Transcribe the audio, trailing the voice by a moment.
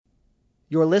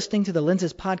You're listening to the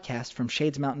Lenses podcast from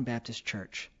Shades Mountain Baptist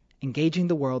Church, engaging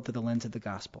the world through the lens of the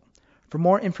gospel. For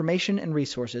more information and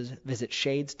resources, visit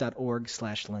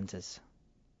shades.org/lenses.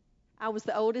 I was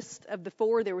the oldest of the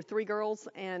four. There were 3 girls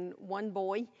and 1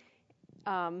 boy.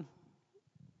 And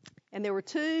there were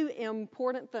 2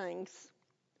 important things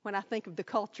when I think of the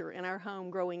culture in our home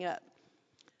growing up.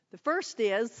 The first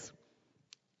is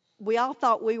we all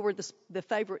thought we were the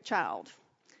favorite child.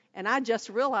 And I just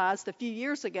realized a few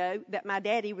years ago that my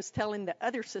daddy was telling the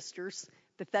other sisters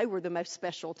that they were the most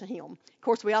special to him. Of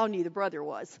course, we all knew the brother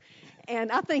was.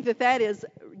 And I think that is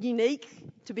unique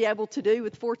to be able to do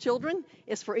with 4 children,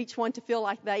 is for each one to feel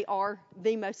like they are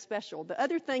the most special. The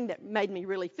other thing that made me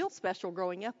really feel special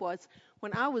growing up was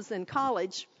when I was in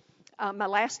college, my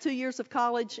last 2 years of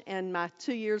college and my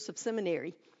 2 years of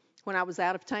seminary, when I was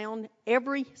out of town,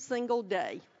 every single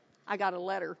day I got a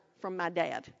letter from my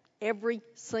dad. Every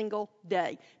single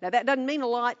day. Now, that doesn't mean a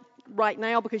lot right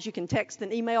now because you can text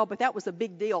and email, but that was a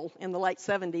big deal in the late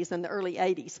 70s and the early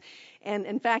 80s. And,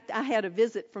 in fact, I had a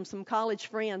visit from some college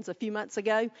friends a few months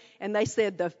ago, and they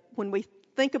said when we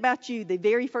think about you, the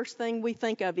very first thing we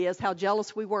think of is how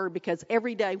jealous we were because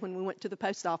every day when we went to the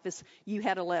post office, you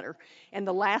had a letter. And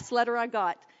the last letter I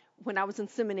got when I was in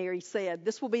seminary said,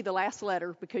 "This will be the last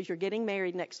letter because you're getting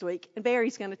married next week, and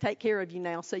Barry's going to take care of you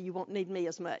now, so you won't need me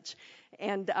as much."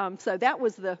 And so that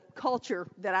was the culture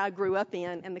that I grew up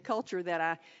in, and the culture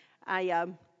that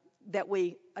that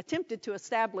we attempted to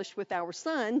establish with our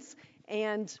sons.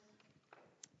 And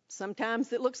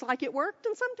sometimes it looks like it worked,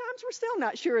 and sometimes we're still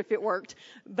not sure if it worked.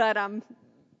 But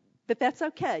that's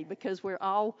okay because we're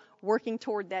all working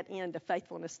toward that end of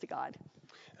faithfulness to God.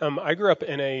 I grew up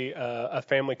in a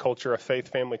family culture, a faith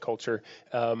family culture,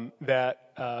 that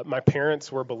my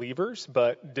parents were believers,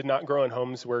 but did not grow in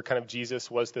homes where kind of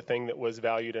Jesus was the thing that was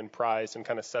valued and prized and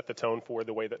kind of set the tone for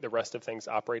the way that the rest of things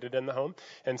operated in the home.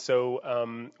 And so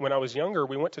when I was younger,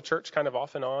 we went to church kind of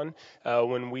off and on. I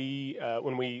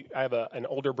have an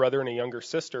older brother and a younger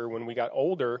sister. When we got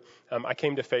older, I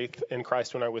came to faith in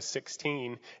Christ when I was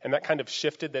 16, and that kind of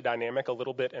shifted the dynamic a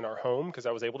little bit in our home because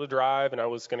I was able to drive and I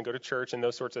was going to go to church and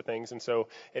those sorts of things. And so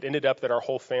it ended up that our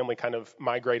whole family kind of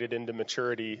migrated into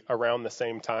maturity around the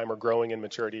same time, or growing in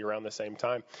maturity around the same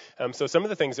time. So some of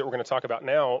the things that we're going to talk about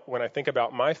now, when I think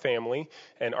about my family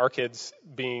and our kids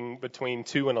being between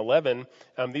 2 and 11,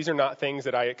 these are not things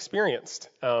that I experienced,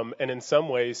 and in some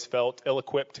ways felt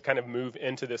ill-equipped to kind of move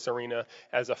into this arena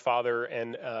as a father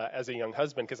and as a young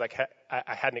husband because I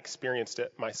hadn't experienced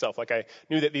it myself. Like I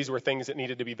knew that these were things that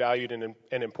needed to be valued and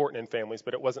important in families,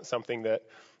 but it wasn't something that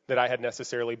I had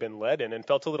necessarily been led in, and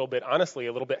felt honestly,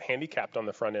 a little bit handicapped on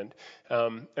the front end.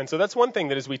 And so that's one thing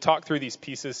that as we talk through these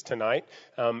pieces tonight,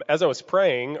 as I was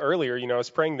praying earlier, I was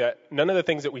praying that none of the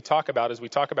things that we talk about as we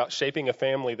talk about shaping a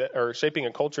family or shaping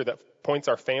a culture that points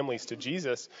our families to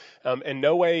Jesus, in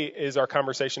no way is our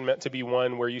conversation meant to be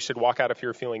one where you should walk out of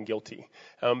here feeling guilty,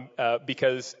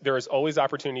 because there is always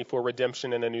opportunity for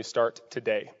redemption and a new start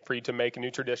today, for you to make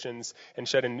new traditions and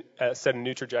set a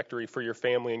new trajectory for your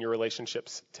family and your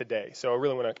relationships today. So I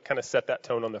really want to kind of set that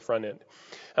tone on the front end.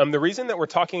 The reason that we're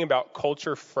talking about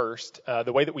culture first,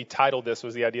 the way that we titled this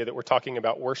was the idea that we're talking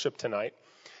about worship tonight.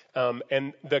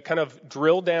 And the kind of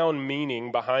drill down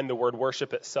meaning behind the word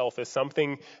worship itself is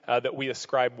something that we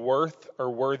ascribe worth or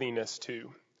worthiness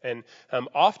to. And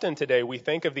often today we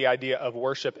think of the idea of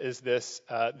worship as this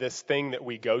thing that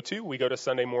we go to. We go to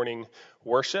Sunday morning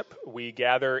worship. We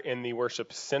gather in the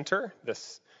worship center,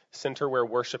 this center where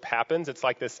worship happens. It's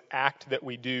like this act that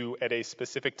we do at a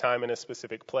specific time in a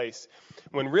specific place.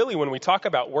 When we talk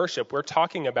about worship, we're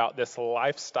talking about this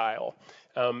lifestyle,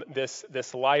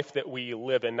 this life that we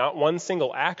live in, not one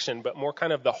single action, but more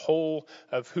kind of the whole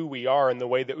of who we are and the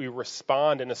way that we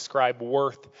respond and ascribe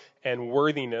worth and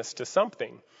worthiness to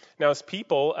something. Now, as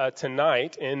people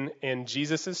tonight in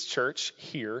Jesus' church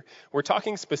here, we're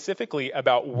talking specifically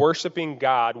about worshiping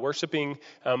God, worshiping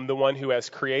the one who has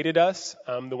created us,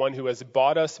 the one who has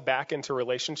brought us back into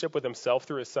relationship with himself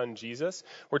through his son Jesus.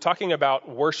 We're talking about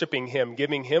worshiping him,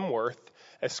 giving him worth,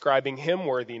 ascribing him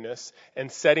worthiness,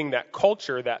 and setting that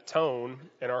culture, that tone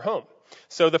in our home.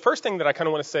 So the first thing that I kind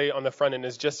of want to say on the front end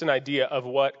is just an idea of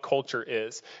what culture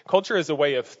is. Culture is a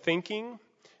way of thinking,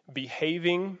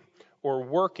 behaving, or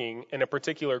working in a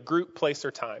particular group, place,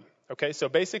 or time. Okay, so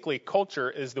basically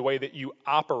culture is the way that you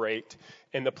operate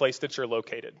in the place that you're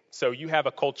located. So you have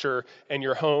a culture in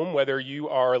your home, whether you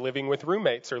are living with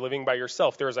roommates or living by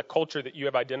yourself. There is a culture that you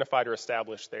have identified or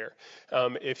established there.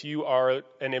 If you are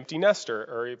an empty nester,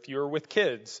 or if you're with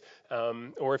kids,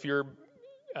 or if you're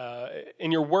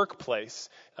in your workplace.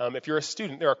 If you're a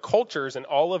student, there are cultures in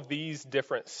all of these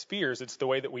different spheres. It's the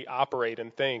way that we operate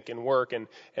and think and work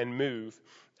and move.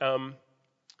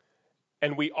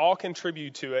 And we all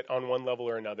contribute to it on one level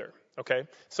or another. Okay?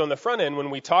 So on the front end, when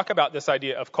we talk about this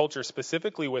idea of culture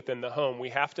specifically within the home, we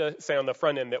have to say on the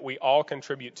front end that we all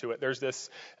contribute to it. There's this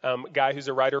guy who's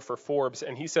a writer for Forbes,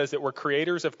 and he says that we're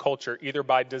creators of culture either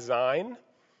by design,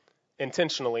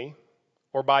 intentionally,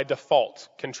 or by default,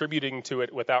 contributing to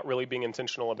it without really being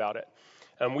intentional about it.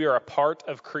 We are a part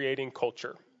of creating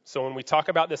culture. So when we talk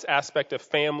about this aspect of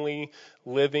family,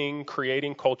 living,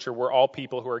 creating culture, we're all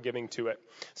people who are giving to it.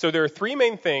 So there are three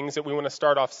main things that we want to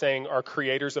start off saying are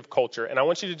creators of culture. And I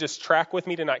want you to just track with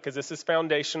me tonight because this is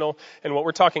foundational in what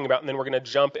we're talking about. And then we're going to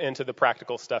jump into the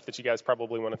practical stuff that you guys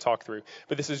probably want to talk through.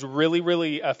 But this is really,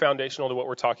 really foundational to what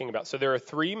we're talking about. So there are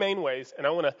three main ways. And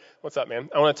I want to, what's up, man?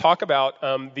 I want to talk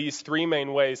about these three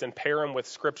main ways and pair them with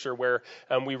Scripture where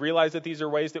we realize that these are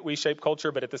ways that we shape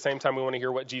culture. But at the same time, we want to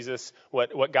hear what Jesus,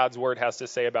 what God's Word has to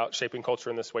say about shaping culture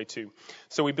in this way too.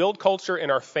 So we build culture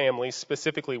in our families,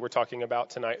 specifically we're talking about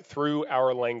tonight, through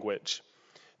our language.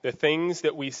 The things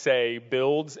that we say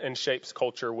builds and shapes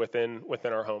culture within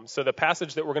our homes. So the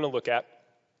passage that we're going to look at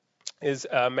is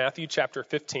Matthew chapter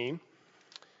 15. And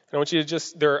I want you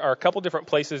to there are a couple different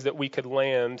places that we could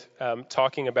land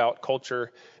talking about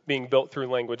culture being built through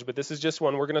language, but this is just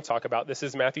one we're going to talk about. This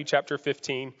is Matthew chapter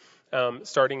 15,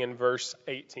 starting in verse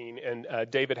 18,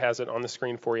 and David has it on the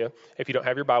screen for you if you don't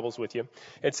have your Bibles with you.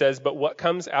 It says, "But what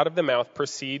comes out of the mouth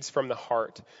proceeds from the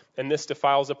heart, and this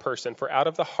defiles a person. For out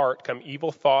of the heart come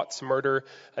evil thoughts, murder,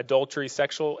 adultery,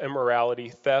 sexual immorality,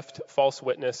 theft, false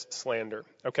witness, slander."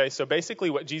 Okay, so basically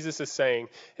what Jesus is saying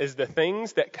is the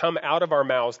things that come out of our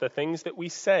mouths, the things that we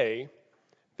say,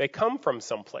 they come from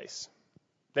someplace.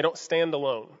 They don't stand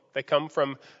alone. They come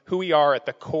from who we are at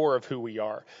the core of who we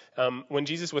are. When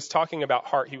Jesus was talking about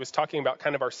heart, he was talking about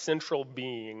kind of our central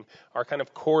being, our kind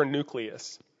of core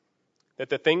nucleus. That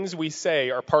the things we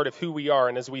say are part of who we are.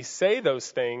 And as we say those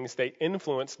things, they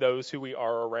influence those who we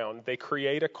are around. They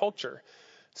create a culture.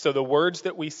 So the words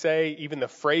that we say, even the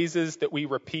phrases that we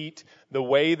repeat, the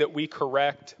way that we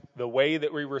correct, the way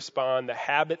that we respond, the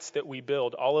habits that we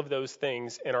build, all of those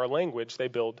things in our language, they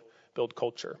build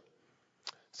culture.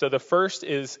 So the first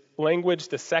is language.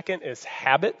 The second is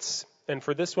habits. And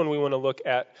for this one, we want to look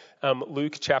at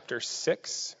Luke chapter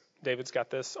 6. David's got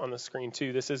this on the screen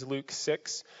too. This is Luke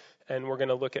 6, and we're going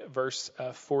to look at verse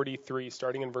 43,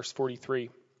 starting in verse 43.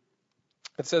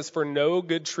 It says, "For no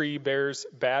good tree bears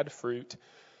bad fruit,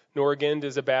 nor again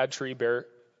does a bad tree bear..."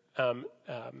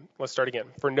 Let's start again.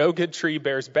 "For no good tree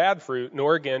bears bad fruit,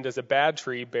 nor again does a bad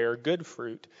tree bear good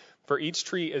fruit. For each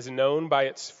tree is known by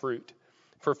its fruit.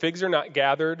 For figs are not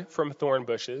gathered from thorn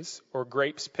bushes, or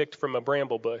grapes picked from a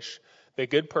bramble bush. The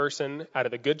good person out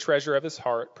of the good treasure of his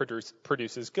heart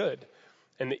produces good.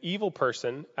 And the evil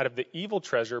person out of the evil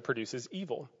treasure produces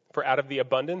evil. For out of the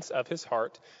abundance of his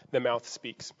heart, the mouth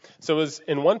speaks." So as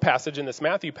in one passage, in this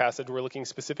Matthew passage, we're looking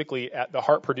specifically at the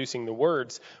heart producing the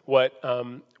words. What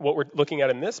we're looking at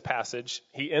in this passage,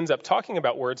 he ends up talking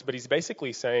about words, but he's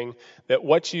basically saying that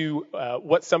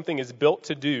what something is built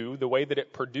to do, the way that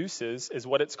it produces, is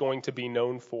what it's going to be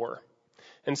known for.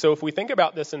 And so if we think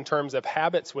about this in terms of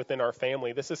habits within our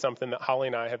family, this is something that Holly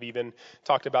and I have even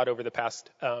talked about over the past,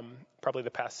 probably the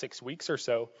past 6 weeks or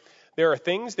so. There are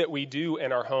things that we do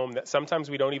in our home that sometimes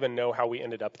we don't even know how we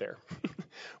ended up there.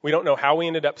 We don't know how we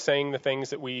ended up saying the things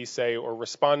that we say or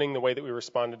responding the way that we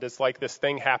responded. It's like this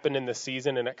thing happened in the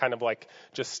season and it kind of like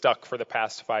just stuck for the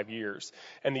past 5 years.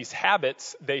 And these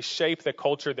habits, they shape the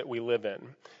culture that we live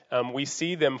in. We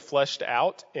see them fleshed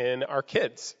out in our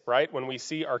kids, right? When we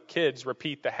see our kids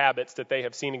repeat the habits that they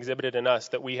have seen exhibited in us,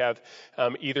 that we have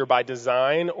either by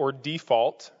design or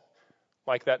default,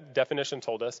 like that definition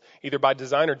told us, either by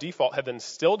design or default have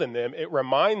instilled in them, it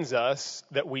reminds us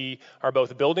that we are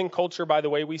both building culture by the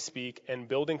way we speak and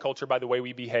building culture by the way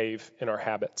we behave in our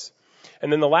habits.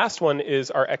 And then the last one is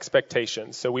our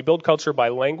expectations. So we build culture by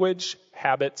language,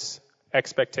 habits,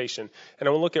 expectation. And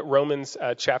I want to look at Romans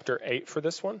chapter 8 for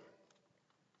this one.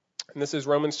 And this is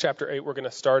Romans chapter 8. We're going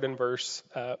to start in verse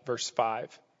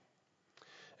 5.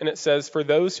 And it says, "For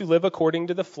those who live according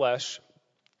to the flesh..."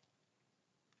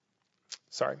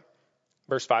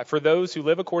 Verse 5. "For those who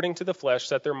live according to the flesh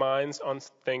set their minds on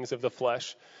things of the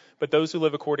flesh. But those who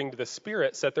live according to the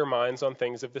Spirit set their minds on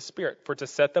things of the Spirit. For to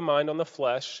set the mind on the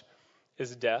flesh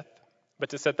is death, but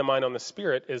to set the mind on the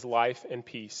Spirit is life and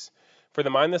peace. For the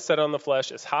mind that's set on the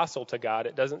flesh is hostile to God.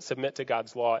 It doesn't submit to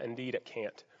God's law. Indeed, it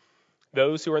can't.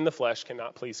 Those who are in the flesh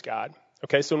cannot please God."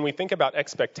 Okay, so when we think about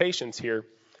expectations here,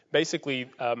 basically,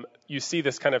 you see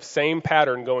this kind of same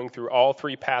pattern going through all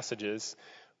three passages.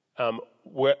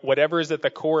 Whatever is at the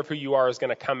core of who you are is going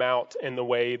to come out in the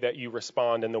way that you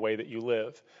respond and the way that you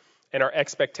live. And our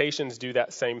expectations do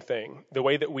that same thing. The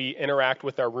way that we interact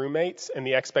with our roommates and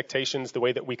the expectations, the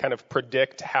way that we kind of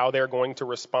predict how they're going to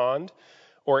respond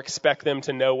or expect them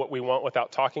to know what we want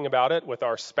without talking about it, with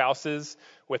our spouses,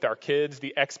 with our kids,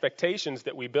 the expectations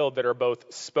that we build that are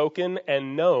both spoken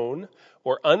and known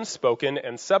or unspoken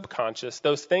and subconscious,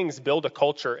 those things build a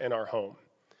culture in our home.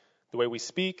 The way we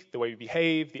speak, the way we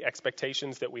behave, the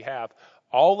expectations that we have,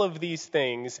 all of these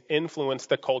things influence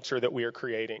the culture that we are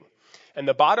creating. And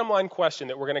the bottom line question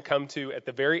that we're going to come to at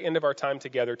the very end of our time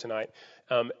together tonight,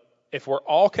 if we're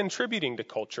all contributing to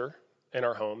culture in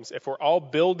our homes, if we're all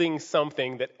building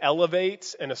something that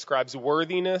elevates and ascribes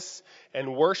worthiness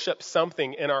and worships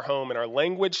something in our home, and our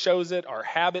language shows it, our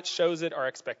habits shows it, our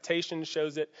expectations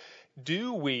shows it,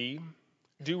 do we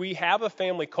have a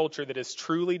family culture that is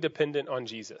truly dependent on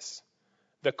Jesus?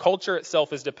 The culture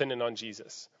itself is dependent on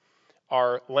Jesus.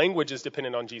 Our language is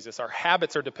dependent on Jesus. Our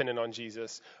habits are dependent on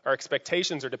Jesus. Our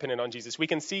expectations are dependent on Jesus. We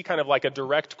can see kind of like a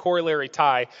direct corollary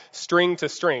tie, string to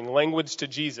string, language to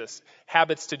Jesus,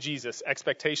 habits to Jesus,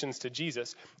 expectations to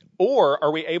Jesus. Or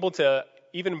are we able to,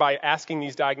 even by asking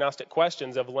these diagnostic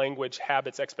questions of language,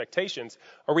 habits, expectations,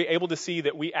 are we able to see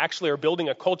that we actually are building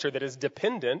a culture that is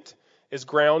dependent, is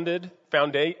grounded,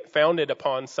 founded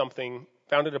upon something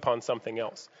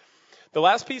else? The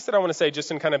last piece that I want to say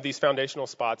just in kind of these foundational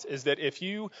spots is that if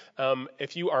you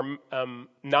are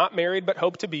not married but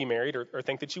hope to be married or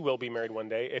think that you will be married one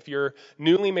day, if you're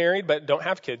newly married but don't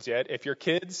have kids yet, if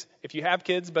you have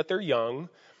kids but they're young,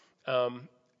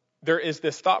 there is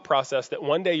this thought process that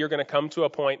one day you're going to come to a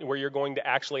point where you're going to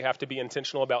actually have to be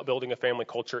intentional about building a family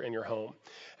culture in your home.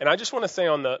 And I just want to say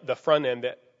on the front end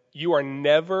that you are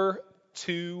never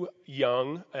too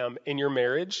young in your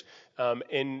marriage,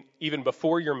 and even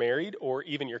before you're married, or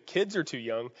even your kids are too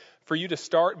young, for you to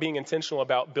start being intentional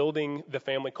about building the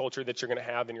family culture that you're going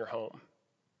to have in your home.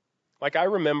 Like I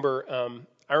remember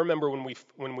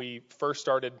when we first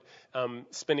started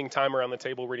spending time around the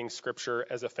table reading scripture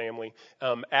as a family.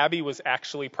 Abby was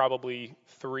actually probably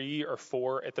 3 or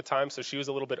 4 at the time, so she was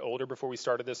a little bit older before we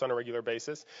started this on a regular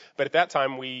basis. But at that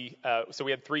time, we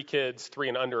had 3 kids, 3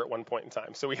 and under at one point in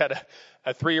time. So we had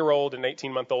a 3-year-old, an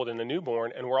 18-month-old, and a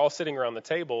newborn, and we're all sitting around the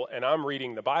table, and I'm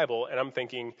reading the Bible, and I'm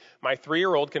thinking, my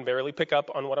 3-year-old can barely pick up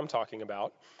on what I'm talking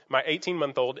about. My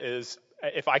 18-month-old is,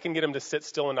 if I can get him to sit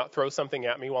still and not throw something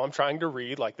at me while I'm trying to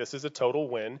read, like this is a total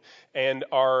win. And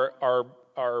our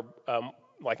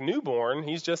like newborn,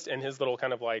 he's just in his little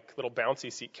kind of like little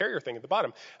bouncy seat carrier thing at the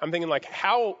bottom. I'm thinking like,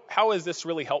 how is this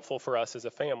really helpful for us as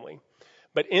a family?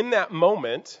 But in that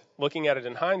moment, looking at it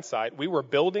in hindsight, we were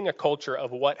building a culture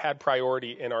of what had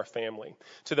priority in our family,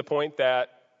 to the point that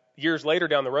years later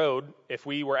down the road, if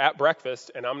we were at breakfast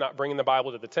and I'm not bringing the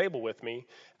Bible to the table with me,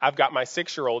 I've got my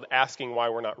 6-year-old asking why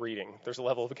we're not reading. There's a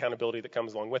level of accountability that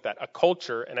comes along with that. A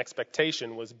culture, an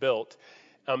expectation was built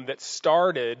that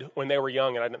started when they were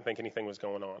young, and I didn't think anything was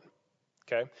going on.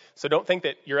 Okay, so don't think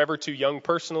that you're ever too young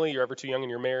personally, you're ever too young in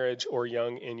your marriage, or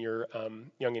young in your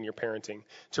parenting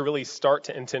to really start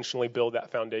to intentionally build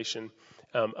that foundation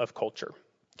of culture.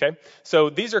 Okay, so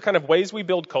these are kind of ways we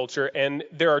build culture, and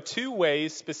there are 2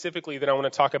 ways specifically that I want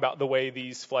to talk about the way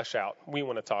these flesh out. We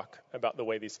want to talk about the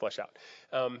way these flesh out.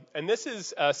 And this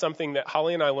is something that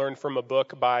Holly and I learned from a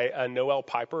book by Noel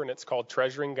Piper, and it's called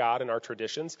Treasuring God and Our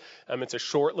Traditions. It's a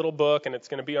short little book, and it's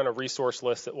going to be on a resource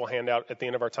list that we'll hand out at the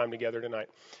end of our time together tonight.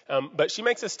 But she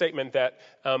makes a statement that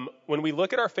when we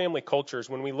look at our family cultures,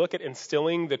 when we look at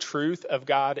instilling the truth of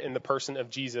God in the person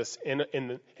of Jesus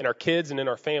in our kids and in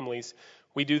our families,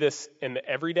 we do this in the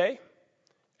everyday,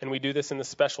 and we do this in the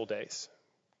special days.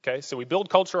 Okay, so we build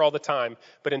culture all the time,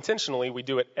 but intentionally we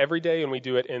do it every day, and we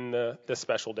do it in the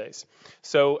special days.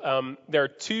 So there are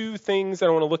 2 things that I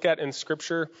want to look at in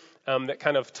Scripture that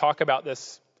kind of talk about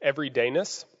this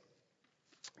everydayness.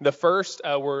 The first,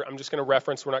 I'm just going to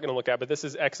reference, we're not going to look at, but this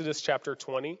is Exodus chapter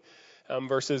 20.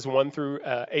 Verses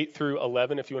 8 through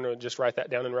 11, if you want to just write that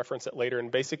down and reference it later. And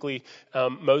basically,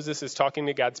 Moses is talking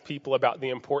to God's people about the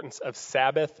importance of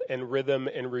Sabbath and rhythm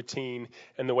and routine,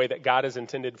 and the way that God has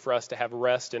intended for us to have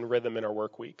rest and rhythm in our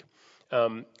work week.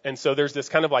 And so there's this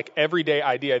kind of like everyday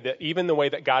idea that even the way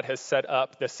that God has set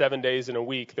up the 7 days in a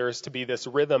week, there is to be this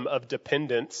rhythm of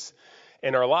dependence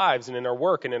in our lives and in our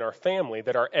work and in our family,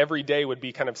 that our everyday would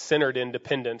be kind of centered in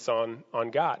dependence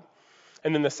on God.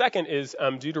 And then the second is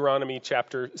Deuteronomy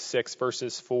chapter 6,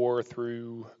 verses 4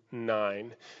 through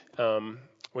 9,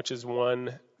 which is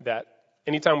one that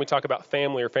anytime we talk about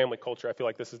family or family culture, I feel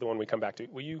like this is the one we come back to.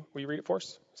 Will you read it for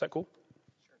us? Is that cool?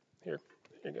 Here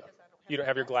you go. You don't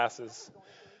have your glasses.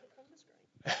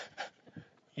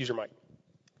 Use your mic.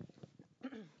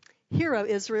 Hear, O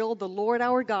Israel, the Lord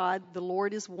our God, the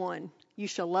Lord is one. You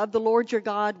shall love the Lord your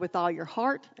God with all your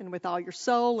heart and with all your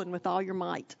soul and with all your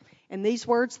might. And these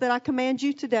words that I command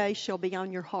you today shall be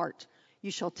on your heart. You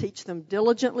shall teach them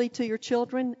diligently to your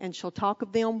children, and shall talk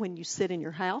of them when you sit in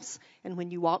your house, and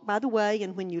when you walk by the way,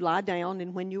 and when you lie down,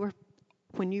 and when you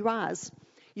rise.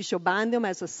 You shall bind them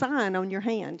as a sign on your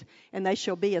hand, and they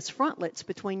shall be as frontlets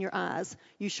between your eyes.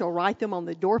 You shall write them on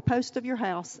the doorpost of your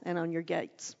house and on your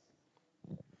gates.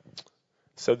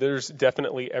 So there's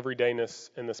definitely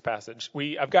everydayness in this passage.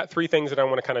 I've got three things that I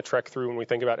want to kind of trek through when we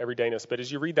think about everydayness. But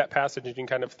as you read that passage, you can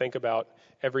kind of think about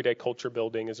everyday culture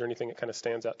building. Is there anything that kind of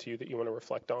stands out to you that you want to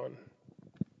reflect on?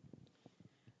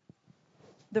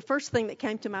 The first thing that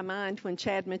came to my mind when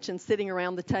Chad mentioned sitting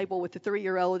around the table with a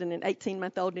 3-year-old and an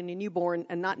 18-month-old and a newborn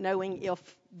and not knowing if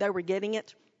they were getting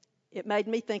it, it made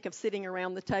me think of sitting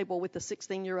around the table with a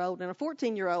 16-year-old and a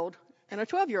 14-year-old and a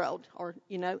 12-year-old,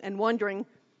 and wondering,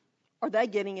 are they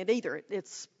getting it either?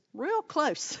 It's real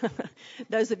close,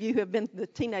 those of you who have been the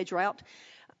teenage route.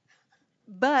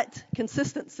 But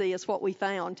consistency is what we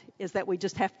found, is that we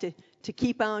just have to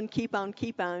keep on,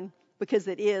 because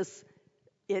it is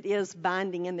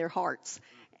binding in their hearts.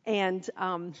 And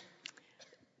I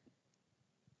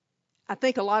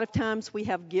think a lot of times we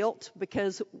have guilt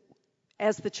because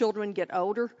as the children get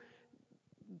older,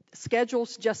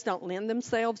 schedules just don't lend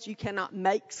themselves. You cannot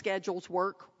make schedules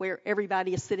work where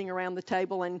everybody is sitting around the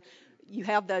table and you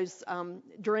have those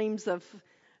dreams of,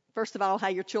 first of all, how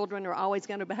your children are always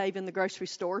going to behave in the grocery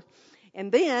store,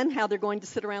 and then how they're going to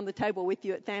sit around the table with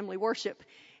you at family worship.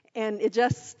 And it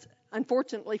just,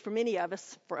 unfortunately for many of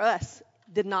us, for us,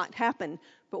 did not happen.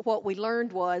 But what we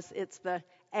learned was it's the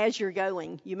as you're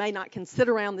going. You may not can sit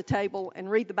around the table and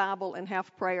read the Bible and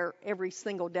have prayer every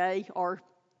single day or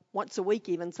once a week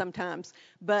even sometimes,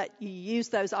 but you use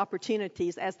those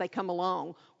opportunities as they come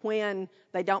along. When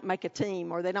they don't make a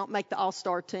team, or they don't make the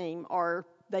all-star team, or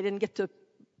they didn't get to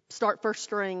start first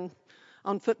string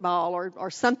on football, or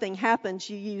something happens,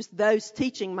 you use those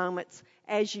teaching moments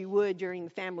as you would during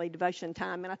the family devotion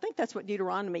time. And I think that's what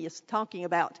Deuteronomy is talking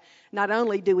about. Not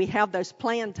only do we have those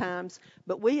planned times,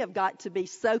 but we have got to be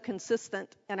so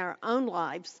consistent in our own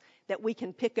lives that we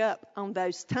can pick up on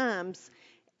those times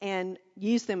and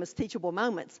use them as teachable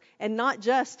moments. And not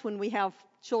just when we have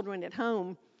children at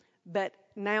home, but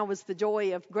now is the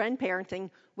joy of grandparenting.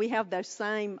 We have those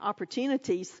same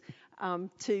opportunities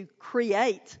to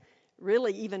create,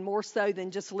 really even more so than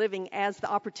just living as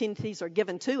the opportunities are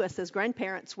given to us as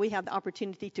grandparents. We have the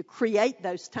opportunity to create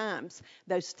those times,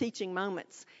 those teaching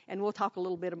moments. And we'll talk a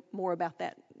little bit more about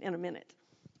that in a minute.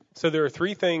 So there are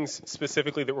three things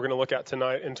specifically that we're going to look at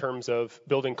tonight in terms of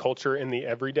building culture in the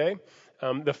everyday.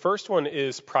 The first one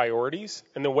is priorities.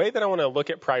 And the way that I want to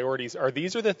look at priorities are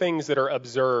these are the things that are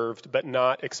observed but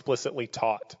not explicitly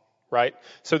taught, right?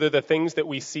 So they're the things that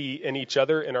we see in each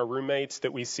other, in our roommates,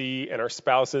 that we see in our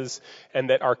spouses,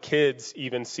 and that our kids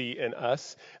even see in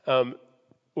us.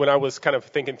 When I was kind of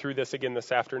thinking through this again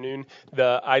this afternoon,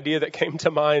 the idea that came to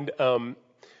mind, I'm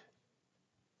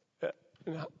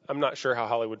not sure how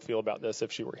Holly would feel about this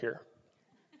if she were here.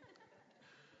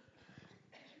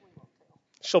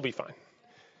 She'll be fine.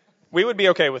 We would be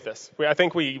okay with this. I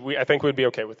think we'd be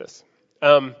okay with this.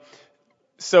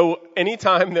 So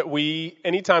anytime that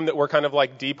we're kind of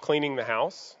like deep cleaning the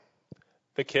house,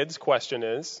 the kids' question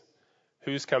is,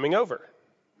 who's coming over?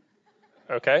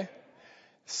 Okay?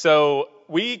 So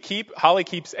Holly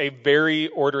keeps a very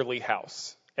orderly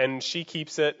house, and she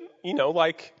keeps it,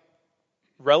 like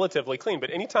relatively clean. But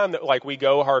anytime that like we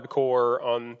go hardcore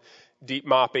on deep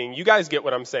mopping, you guys get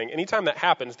what I'm saying. Anytime that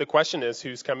happens, the question is,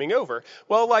 who's coming over?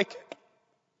 Well,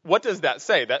 what does that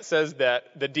say? That says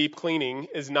that the deep cleaning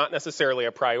is not necessarily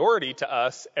a priority to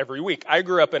us every week. I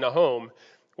grew up in a home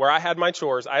where I had my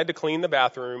chores. I had to clean the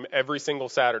bathroom every single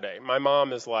Saturday. My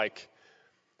mom is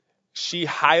she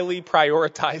highly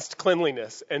prioritized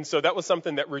cleanliness. And so that was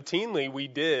something that routinely we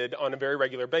did on a very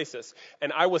regular basis.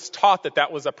 And I was taught that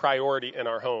that was a priority in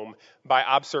our home by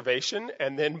observation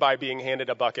and then by being handed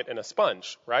a bucket and a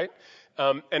sponge, right?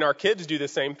 And our kids do the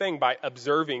same thing by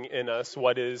observing in us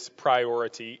what is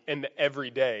priority in the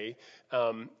everyday,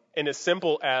 and as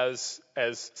simple as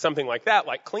something like that,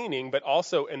 like cleaning, but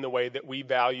also in the way that we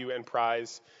value and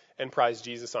prize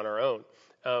Jesus on our own.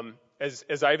 We're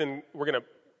going to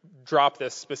drop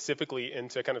this specifically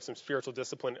into kind of some spiritual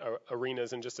discipline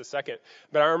arenas in just a second.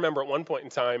 But I remember at one point in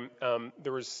time,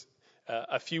 there was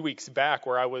a few weeks back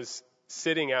where I was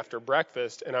sitting after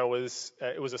breakfast, and it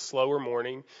was a slower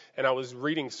morning, and I was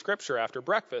reading scripture after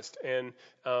breakfast, and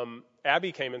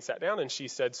Abby came and sat down, and she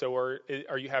said, "So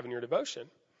are you having your devotion?"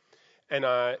 And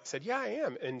I said, "Yeah, I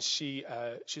am." And she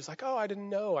was like, "Oh, I didn't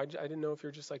know. I didn't know if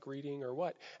you're just like reading or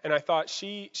what." And I thought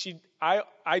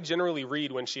I generally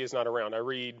read when she is not around. I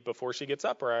read before she gets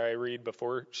up, or I read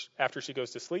after she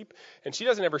goes to sleep. And she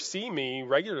doesn't ever see me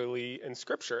regularly in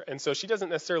Scripture, and so she doesn't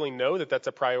necessarily know that that's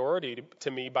a priority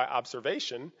to me by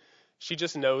observation. She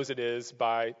just knows it is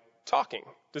by talking.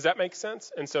 Does that make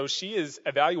sense? And so she is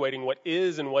evaluating what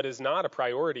is and what is not a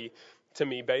priority to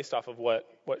me based off of what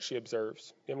she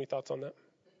observes. You have any thoughts on that?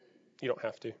 You don't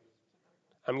have to.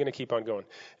 I'm going to keep on going.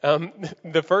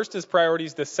 The first is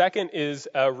priorities. The second is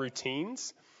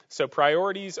routines. So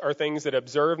priorities are things that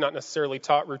observe, not necessarily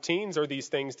taught. Routines are these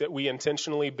things that we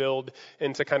intentionally build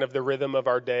into kind of the rhythm of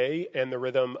our day and the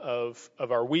rhythm of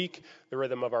our week, the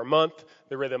rhythm of our month,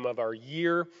 the rhythm of our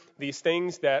year. These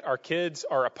things that our kids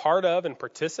are a part of and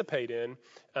participate in,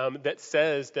 that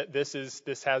says that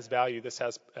this has value, this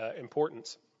has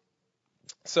importance.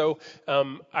 So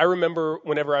I remember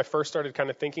whenever I first started kind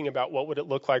of thinking about what would it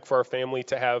look like for our family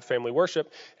to have family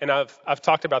worship, and I've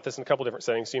talked about this in a couple different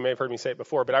settings, so you may have heard me say it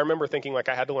before, but I remember thinking like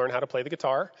I had to learn how to play the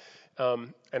guitar,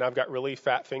 and I've got really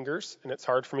fat fingers, and it's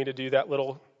hard for me to do that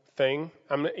little thing.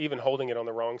 I'm even holding it on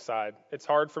the wrong side. It's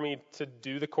hard for me to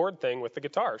do the chord thing with the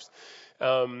guitars,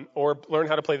 or learn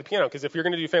how to play the piano, because if you're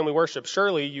going to do family worship,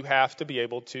 surely you have to be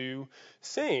able to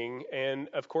sing. And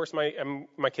of course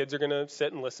my kids are going to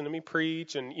sit and listen to me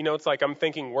preach, and it's like I'm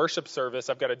thinking worship service,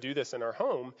 I've got to do this in our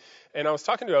home. And I was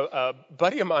talking to a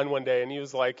buddy of mine one day, and he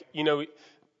was like,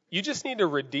 you just need to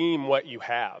redeem what you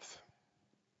have.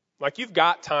 Like, you've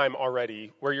got time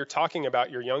already where you're talking about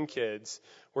your young kids,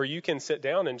 where you can sit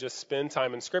down and just spend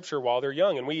time in Scripture while they're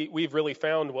young. And we've really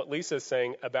found what Lisa's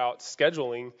saying about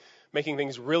scheduling, making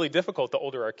things really difficult the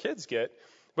older our kids get.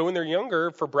 But when they're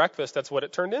younger, for breakfast, that's what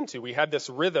it turned into. We had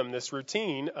this rhythm, this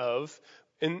routine of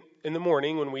in the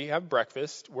morning when we have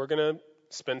breakfast, we're going to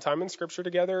spend time in Scripture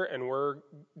together, and we're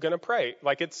going to pray.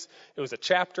 Like it was a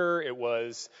chapter, it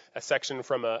was a section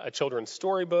from a children's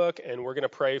storybook, and we're going to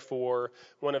pray for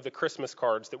one of the Christmas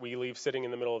cards that we leave sitting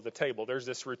in the middle of the table. There's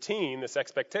this routine, this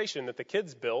expectation that the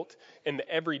kids built in the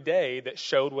everyday that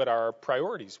showed what our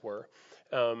priorities were.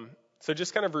 So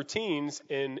just kind of routines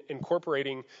in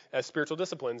incorporating spiritual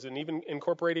disciplines, and even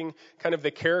incorporating kind of the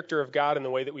character of God in the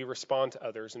way that we respond to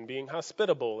others, and being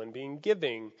hospitable and being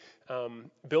giving,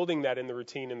 building that in the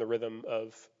routine and the rhythm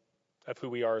of who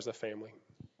we are as a family.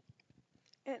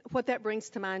 And what that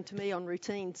brings to mind to me on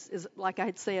routines is, like I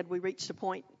had said, we reached a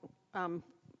point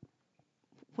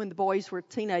when the boys were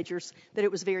teenagers that it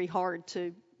was very hard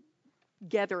to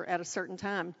gather at a certain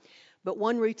time. But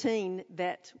one routine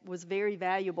that was very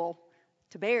valuable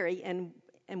to Barry, and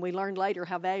we learned later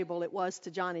how valuable it was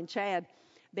to John and Chad.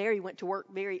 Barry went to work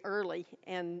very early,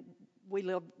 and we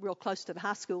lived real close to the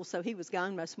high school, so he was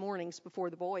gone most mornings before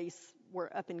the boys were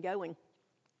up and going.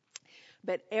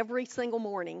 But every single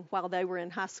morning while they were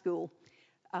in high school,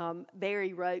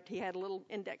 Barry wrote, he had little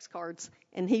index cards,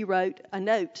 and he wrote a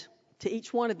note to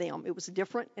each one of them. It was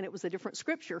different, and it was a different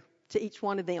scripture to each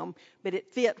one of them, but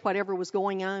it fit whatever was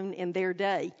going on in their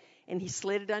day, and he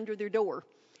slid it under their door.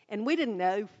 And we didn't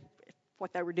know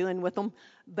what they were doing with them,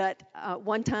 but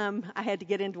one time I had to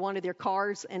get into one of their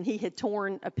cars, and he had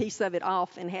torn a piece of it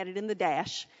off and had it in the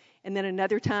dash. And then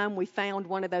another time we found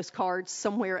one of those cards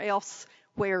somewhere else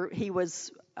where he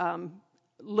was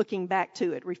looking back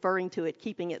to it, referring to it,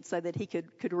 keeping it so that he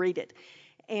could read it.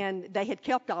 And they had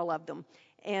kept all of them.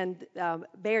 And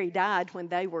Barry died when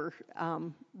they were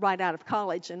right out of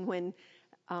college, and when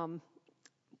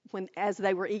as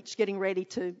they were each getting ready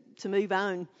to move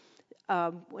on,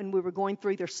 when we were going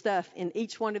through their stuff, in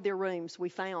each one of their rooms we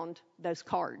found those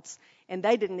cards. And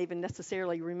they didn't even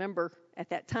necessarily remember at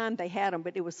that time they had them,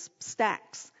 but it was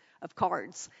stacks of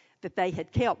cards that they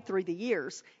had kept through the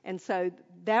years. And so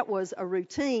that was a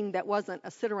routine that wasn't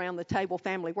a sit around the table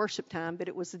family worship time, but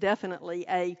it was definitely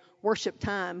a worship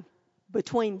time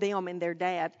between them and their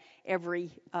dad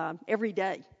every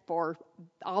day for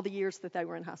all the years that they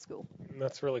were in high school.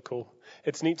 That's really cool.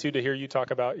 It's neat, too, to hear you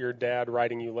talk about your dad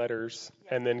writing you letters,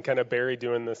 and then kind of Barry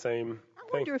doing the same thing.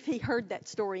 I wonder if he heard that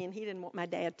story and he didn't want my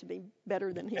dad to be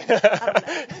better than him. I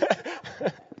don't know.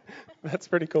 That's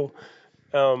pretty cool.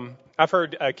 I've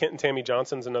heard Kent and Tammy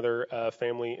Johnson's another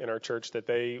family in our church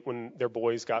that when their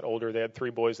boys got older, they had 3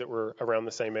 boys that were around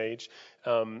the same age.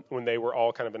 When they were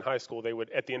all kind of in high school, they would,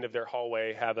 at the end of their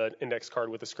hallway, have an index card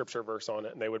with a scripture verse on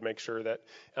it, and they would make sure that,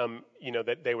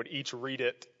 that they would each read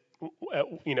it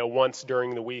once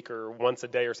during the week or once a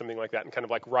day or something like that, and kind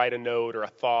of like write a note or a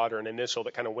thought or an initial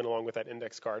that kind of went along with that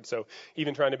index card. So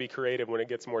even trying to be creative when it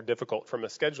gets more difficult from a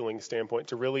scheduling standpoint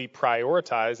to really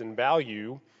prioritize and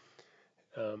value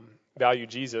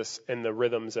Jesus and the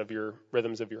rhythms of your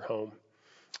home.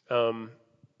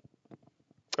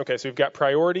 Okay, so we've got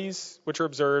priorities, which are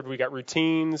observed. We got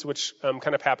routines, which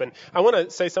kind of happen. I want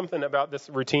to say something about this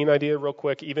routine idea real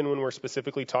quick, even when we're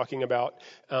specifically talking about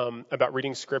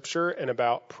reading scripture and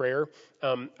about prayer.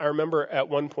 I remember at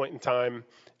one point in time,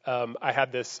 I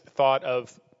had this thought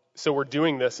of, so we're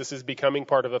doing this. This is becoming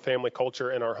part of a family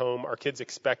culture in our home. Our kids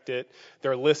expect it.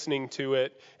 They're listening to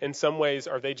it. In some ways,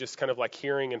 are they just kind of like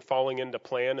hearing and falling into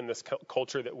plan in this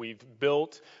culture that we've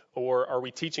built? Or are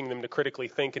we teaching them to critically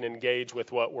think and engage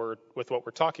with what we're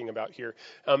talking about here?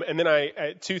 And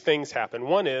then two things happen.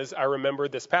 One is I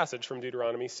remembered this passage from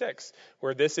Deuteronomy 6,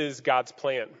 where this is God's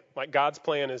plan. Like God's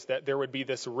plan is that there would be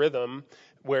this rhythm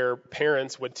where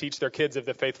parents would teach their kids of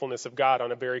the faithfulness of God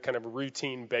on a very kind of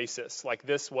routine basis. Like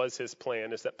this was his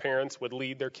plan, is that parents would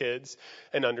lead their kids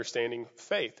in understanding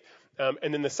faith.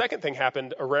 And then the second thing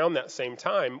happened around that same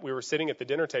time. We were sitting at the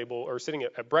dinner table or sitting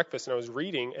at breakfast, and I was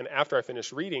reading. And after I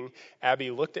finished reading, Abby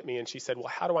looked at me and she said, well,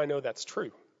 how do I know that's true?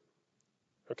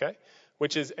 Okay,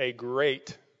 which is a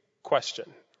great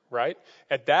question, right?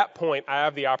 At that point, I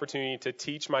have the opportunity to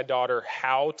teach my daughter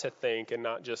how to think and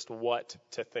not just what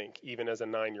to think, even as a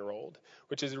 9-year-old,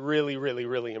 which is really, really,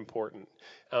 really important.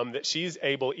 That she's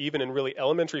able, even in really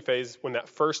elementary phase, when that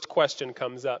first question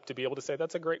comes up, to be able to say,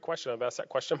 that's a great question. I've asked that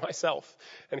question myself,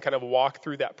 and kind of walk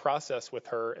through that process with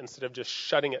her instead of just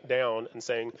shutting it down and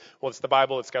saying, well, it's the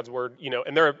Bible, it's God's word,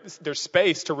 and there's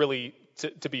space to really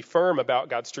to be firm about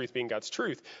God's truth being God's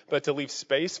truth, but to leave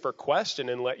space for question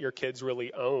and let your kids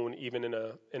really own, even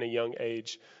in a young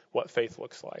age, what faith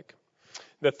looks like.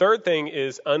 The third thing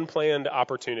is unplanned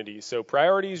opportunities. So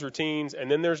priorities, routines,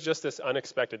 and then there's just this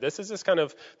unexpected. This is this kind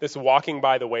of this walking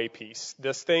by the way piece.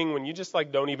 This thing when you just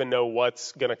like don't even know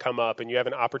what's going to come up, and you have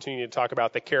an opportunity to talk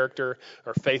about the character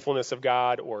or faithfulness of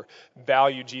God or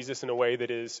value Jesus in a way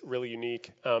that is really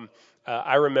unique.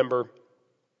 I remember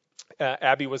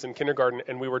Abby was in kindergarten,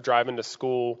 and we were driving to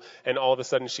school, and all of a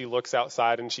sudden she looks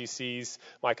outside and she sees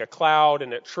like a cloud,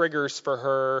 and it triggers for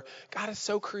her, God is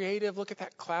so creative. Look at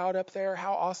that cloud up there.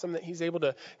 How awesome that he's able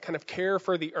to kind of care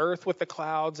for the earth with the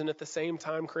clouds and at the same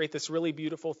time create this really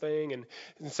beautiful thing. And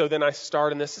so then I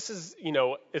start, and this is,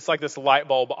 it's like this light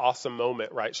bulb awesome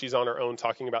moment, right? She's on her own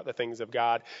talking about the things of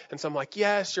God. And so I'm like,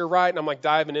 yes, you're right. And I'm like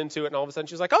diving into it, and all of a sudden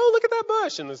she's like, oh, look at that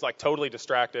bush. And is like totally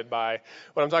distracted by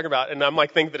what I'm talking about. And I'm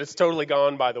like, think that it's totally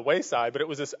gone by the wayside, but it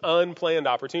was this unplanned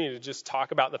opportunity to just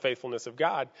talk about the faithfulness of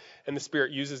God, and the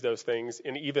Spirit uses those things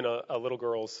in even a little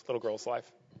girl's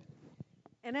life.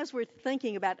 And as we're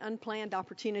thinking about unplanned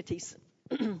opportunities,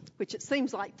 which it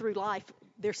seems like through life,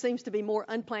 there seems to be more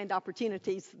unplanned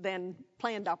opportunities than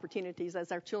planned opportunities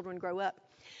as our children grow up.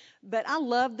 But I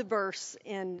love the verse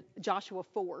in Joshua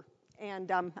 4,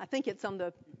 and I think it's on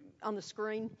the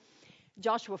screen.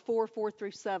 Joshua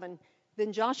 4:4-7.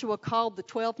 Then Joshua called the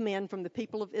 12 men from the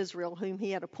people of Israel, whom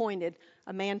he had appointed,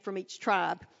 a man from each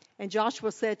tribe. And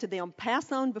Joshua said to them,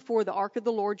 pass on before the ark of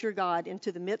the Lord your God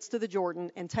into the midst of the Jordan,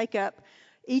 and take up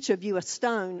each of you a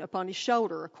stone upon his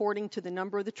shoulder, according to the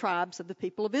number of the tribes of the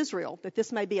people of Israel, that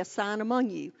this may be a sign among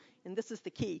you. And this is the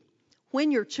key.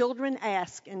 When your children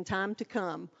ask in time to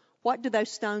come, what do those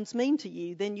stones mean to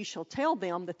you? Then you shall tell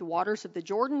them that the waters of the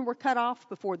Jordan were cut off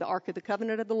before the ark of the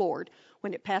covenant of the Lord.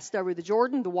 When it passed over the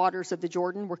Jordan, the waters of the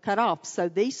Jordan were cut off. So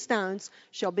these stones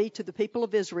shall be to the people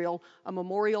of Israel a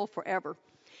memorial forever.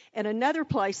 And another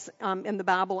place in the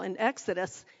Bible, in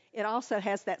Exodus, it also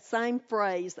has that same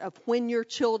phrase of when your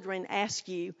children ask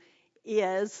you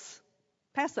is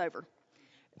Passover.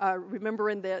 Remember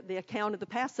in the account of the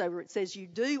Passover, it says you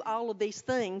do all of these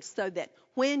things so that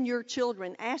when your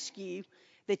children ask you,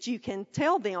 that you can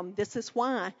tell them this is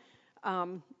why,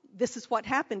 this is what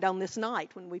happened on this night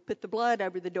when we put the blood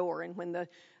over the door and when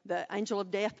the angel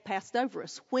of death passed over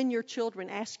us. When your children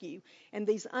ask you. And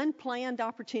these unplanned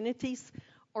opportunities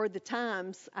are the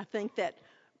times, I think, that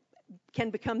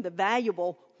can become the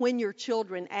valuable when your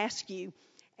children ask you.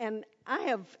 And I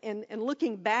have, in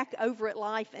looking back over at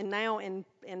life and now in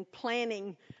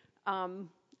planning,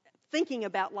 thinking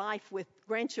about life with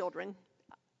grandchildren,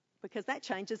 because that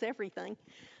changes everything.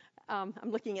 I'm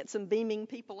looking at some beaming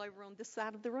people over on this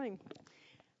side of the room.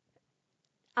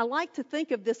 I like to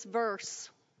think of this verse,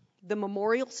 the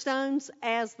memorial stones,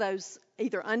 as those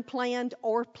either unplanned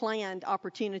or planned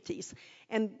opportunities.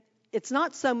 And it's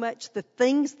not so much the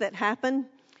things that happen,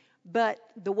 but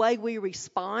the way we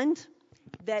respond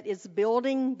that is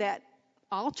building that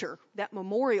altar, that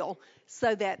memorial,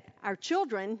 so that our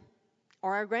children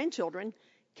or our grandchildren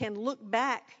can look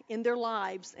back in their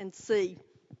lives and see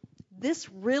this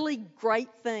really great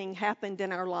thing happened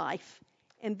in our life.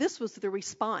 And this was the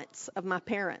response of my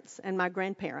parents and my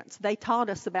grandparents. They taught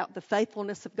us about the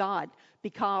faithfulness of God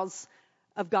because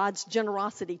of God's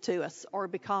generosity to us, or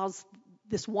because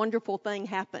this wonderful thing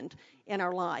happened in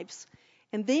our lives.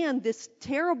 And then this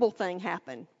terrible thing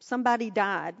happened. Somebody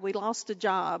died. We lost a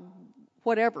job.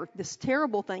 Whatever. This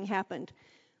terrible thing happened.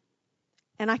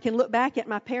 And I can look back at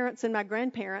my parents and my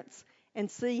grandparents and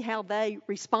see how they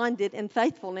responded in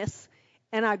faithfulness.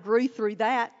 And I grew through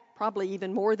that probably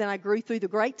even more than I grew through the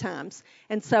great times.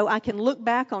 And so I can look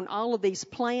back on all of these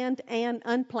planned and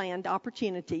unplanned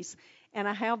opportunities. And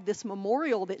I have this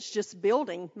memorial that's just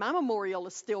building. My memorial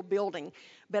is still building.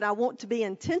 But I want to be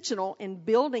intentional in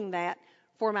building that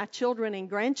for my children and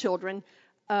grandchildren,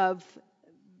 of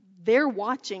they're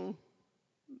watching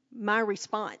my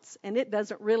response. And it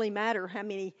doesn't really matter how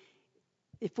many,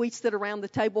 if we sit around the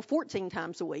table 14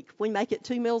 times a week, if we make it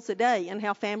 2 meals a day and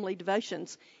have family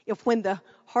devotions, if when the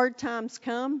hard times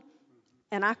come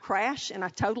and I crash and I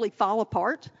totally fall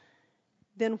apart,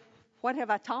 then what have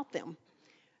I taught them?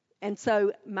 And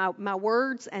so my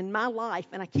words and my life,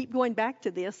 and I keep going back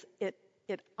to this, it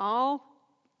all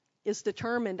is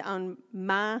determined on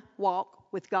my walk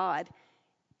with God,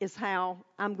 is how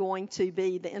I'm going to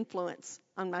be the influence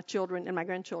on my children and my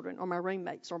grandchildren, or my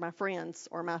roommates, or my friends,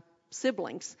 or my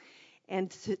siblings,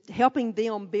 and helping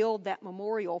them build that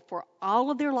memorial for all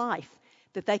of their life,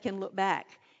 that they can look back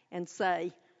and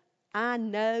say, I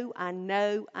know,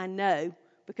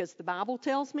 because the Bible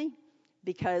tells me,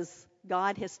 because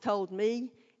God has told me,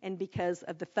 and because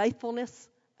of the faithfulness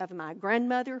of my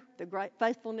grandmother, the great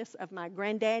faithfulness of my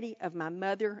granddaddy, of my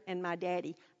mother and my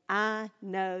daddy. I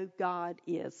know God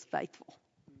is faithful.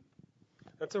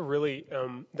 That's a really,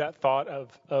 that thought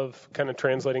of kind of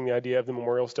translating the idea of the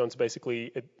memorial stones,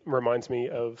 basically, it reminds me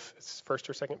of 1st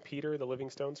or 2nd Peter, the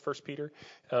living stones, 1 Peter,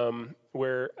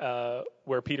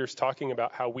 where Peter's talking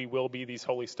about how we will be these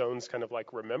holy stones, kind of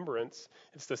like remembrance.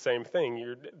 It's the same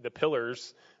thing. The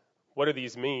pillars, what do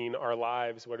these mean? Our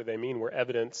lives, what do they mean? We're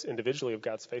evidence individually of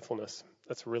God's faithfulness.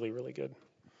 That's really, really good.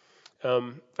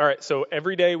 All right, so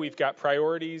every day we've got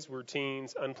priorities,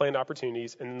 routines, unplanned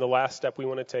opportunities, and then the last step we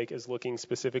want to take is looking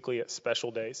specifically at special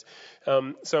days.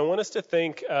 So I want us to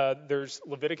think, there's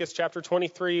Leviticus chapter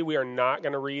 23. We are not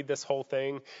going to read this whole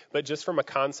thing, but just from a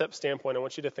concept standpoint, I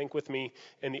want you to think with me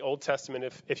in the Old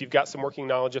Testament, if you've got some working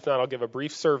knowledge. If not, I'll give a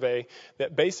brief survey,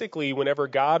 that basically whenever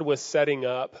God was setting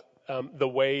up the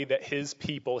way that his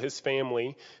people, his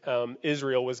family,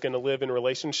 Israel, was going to live in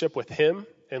relationship with him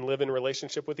and live in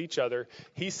relationship with each other,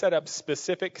 he set up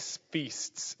specific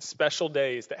feasts, special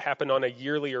days that happened on a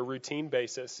yearly or routine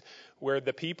basis, where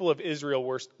the people of Israel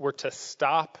were to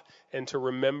stop and to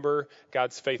remember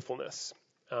God's faithfulness.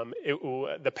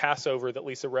 The Passover that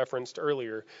Lisa referenced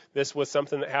earlier, this was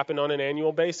something that happened on an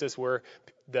annual basis, where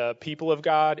the people of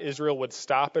God, Israel, would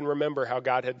stop and remember how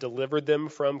God had delivered them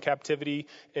from captivity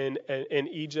in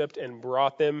Egypt and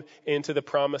brought them into the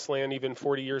promised land even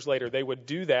 40 years later. They would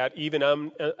do that even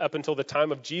up until the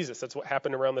time of Jesus. That's what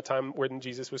happened around the time when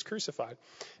Jesus was crucified.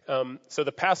 So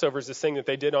the Passover is this thing that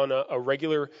they did on a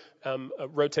regular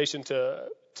rotation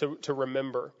to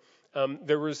remember.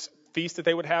 There was feast that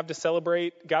they would have to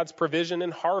celebrate God's provision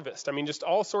and harvest. I mean, just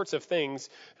all sorts of things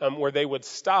where they would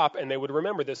stop and they would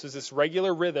remember. This is this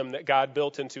regular rhythm that God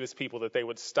built into his people, that they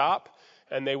would stop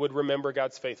and they would remember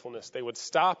God's faithfulness. They would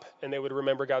stop and they would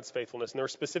remember God's faithfulness. And there were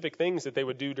specific things that they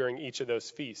would do during each of those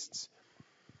feasts.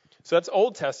 So that's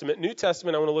Old Testament. New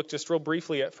Testament, I want to look just real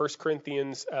briefly at 1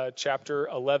 Corinthians chapter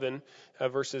 11,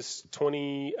 verses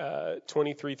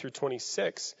 23 through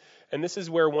 26. And this is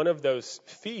where one of those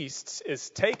feasts is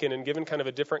taken and given kind of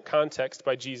a different context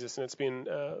by Jesus. And it's been,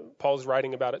 Paul's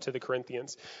writing about it to the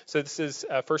Corinthians. So this is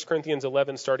 1 Corinthians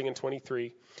 11, starting in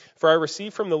 23. For I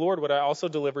received from the Lord what I also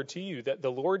delivered to you, that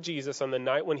the Lord Jesus, on the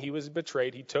night when he was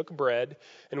betrayed, he took bread,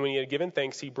 and when he had given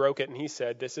thanks, he broke it, and he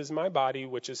said, "This is my body,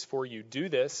 which is for you. Do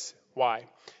this." Why?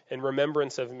 In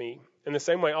remembrance of me. In the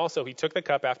same way also he took the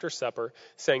cup after supper,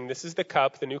 saying, "This is the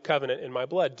cup, the new covenant in my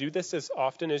blood. Do this as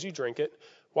often as you drink it."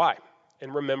 Why?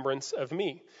 In remembrance of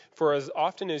me. For as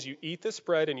often as you eat this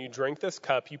bread and you drink this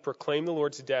cup, you proclaim the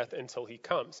Lord's death until he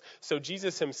comes. So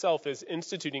Jesus himself is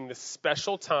instituting this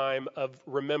special time of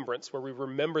remembrance, where we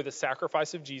remember the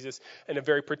sacrifice of Jesus in a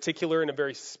very particular and a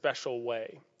very special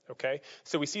way. Okay,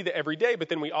 so we see that every day, but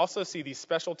then we also see these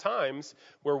special times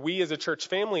where we as a church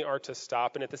family are to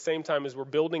stop, and at the same time as we're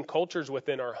building cultures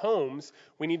within our homes,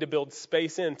 we need to build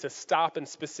space in to stop and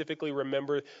specifically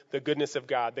remember the goodness of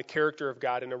God, the character of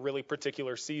God in a really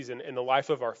particular season in the life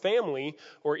of our family,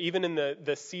 or even in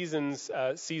the seasons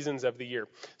of the year.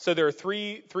 So there are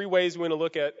three ways we want to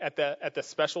look at the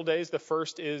special days. The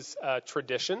first is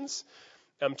traditions.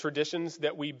 Traditions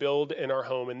that we build in our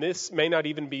home. And this may not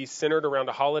even be centered around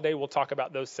a holiday. We'll talk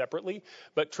about those separately.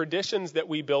 But traditions that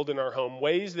we build in our home,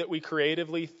 ways that we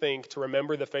creatively think to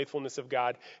remember the faithfulness of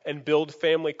God and build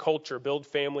family culture, build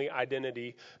family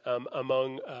identity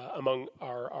among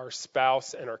our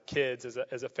spouse and our kids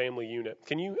as a family unit.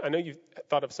 I know you've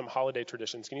thought of some holiday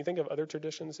traditions. Can you think of other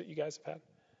traditions that you guys have had?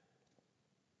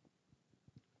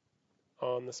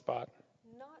 On the spot.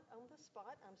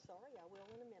 I'm sorry, I will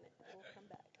in a minute. We'll come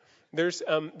back.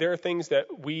 There are things that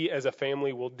we as a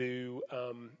family will do,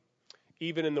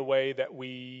 even in the way that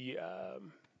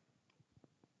when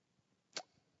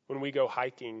we go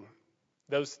hiking.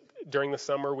 During the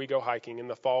summer we go hiking, in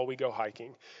the fall we go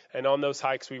hiking, and on those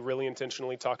hikes we really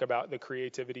intentionally talk about the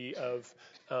creativity of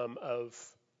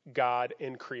God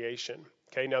in creation.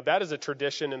 Okay, now that is a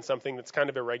tradition and something that's kind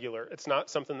of irregular. It's not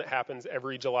something that happens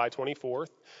every July 24th,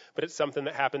 but it's something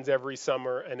that happens every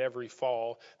summer and every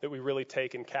fall that we really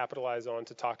take and capitalize on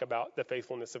to talk about the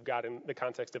faithfulness of God in the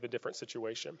context of a different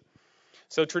situation.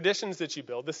 So traditions that you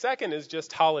build. The second is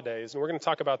just holidays, and we're going to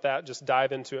talk about that, just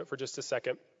dive into it for just a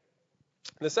second.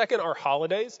 The second are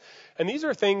holidays, and these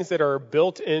are things that are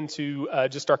built into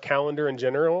just our calendar in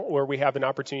general, where we have an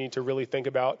opportunity to really think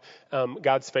about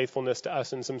God's faithfulness to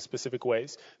us in some specific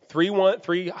ways.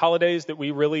 Three holidays that we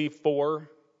really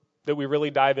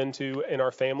dive into in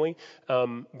our family.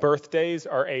 Birthdays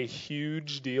are a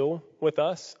huge deal with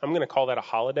us. I'm going to call that a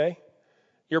holiday.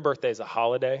 Your birthday is a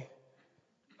holiday.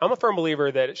 I'm a firm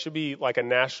believer that it should be like a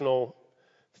national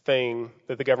thing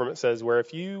that the government says where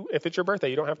if it's your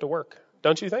birthday, you don't have to work.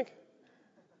 Don't you think?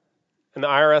 And the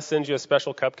IRS sends you a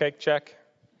special cupcake check.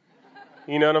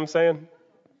 You know what I'm saying?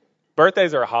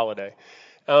 Birthdays are a holiday.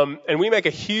 And we make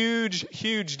a huge,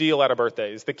 huge deal out of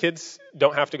birthdays. The kids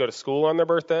don't have to go to school on their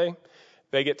birthday.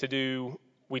 We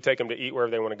take them to eat wherever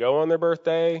they want to go on their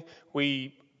birthday.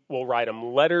 We'll write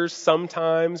them letters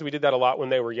sometimes. We did that a lot when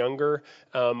they were younger.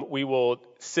 We will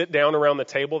sit down around the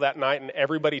table that night and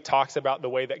everybody talks about the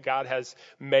way that God has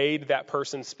made that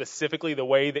person, specifically the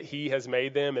way that he has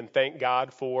made them, and thank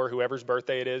God for whoever's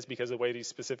birthday it is because of the way that he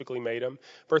specifically made them.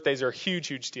 Birthdays are a huge,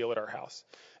 huge deal at our house.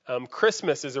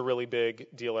 Christmas is a really big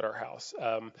deal at our house.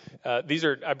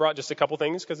 I brought just a couple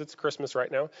things because it's Christmas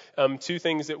right now. Two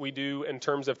things that we do in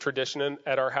terms of tradition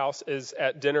at our house is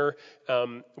at dinner,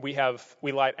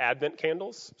 we light Advent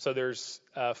candles. So there's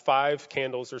 5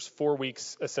 candles. There's 4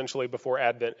 weeks essentially before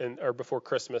Advent or before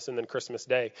Christmas and then Christmas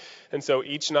Day. And so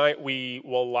each night we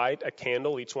will light a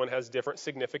candle. Each one has different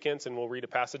significance, and we'll read a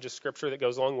passage of scripture that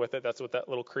goes along with it. That's what that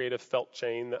little creative felt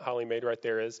chain that Holly made right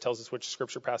there is. Tells us which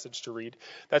scripture passage to read.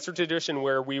 That's a tradition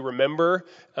where we remember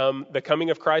the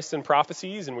coming of Christ in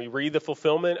prophecies, and we read the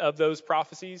fulfillment of those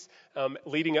prophecies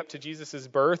leading up to Jesus'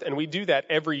 birth, and we do that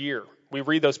every year. We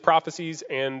read those prophecies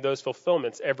and those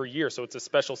fulfillments every year, so it's a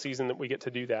special season that we get to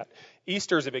do that.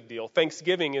 Easter is a big deal.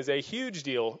 Thanksgiving is a huge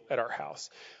deal at our house.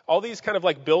 All these kind of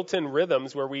like built-in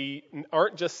rhythms where we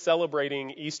aren't just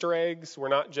celebrating Easter eggs, we're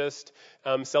not just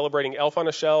celebrating Elf on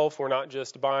a Shelf, we're not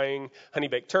just buying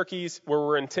honey-baked turkeys, where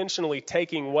we're intentionally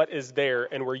taking what is there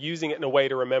and we're using it in a way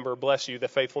to remember, bless you, the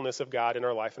faithfulness of God in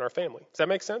our life and our family. Does that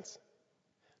make sense?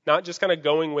 Not just kind of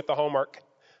going with the Hallmark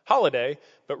holiday,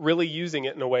 but really using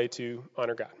it in a way to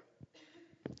honor God.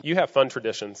 You have fun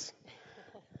traditions.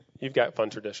 You've got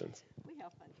fun traditions. We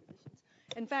have fun traditions.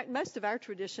 In fact, most of our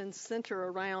traditions center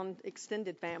around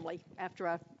extended family after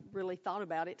I really thought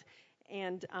about it.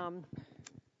 And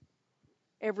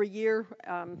every year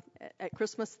at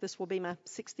Christmas, this will be my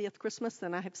 60th Christmas,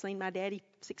 and I have seen my daddy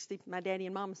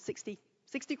and mom 60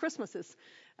 Christmases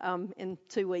in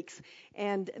 2 weeks.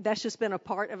 And that's just been a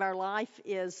part of our life,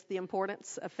 is the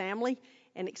importance of family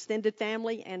and extended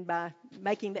family. And by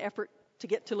making the effort to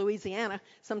get to Louisiana,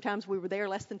 sometimes we were there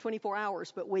less than 24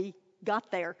 hours, but we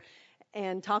got there.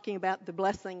 And talking about the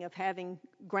blessing of having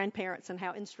grandparents and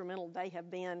how instrumental they have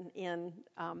been in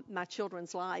my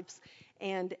children's lives.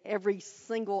 And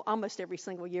almost every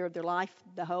single year of their life,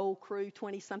 the whole crew,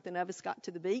 20-something of us, got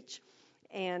to the beach.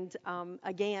 And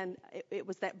again, it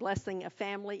was that blessing of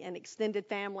family and extended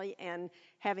family, and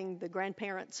having the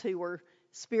grandparents who were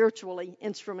spiritually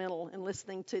instrumental in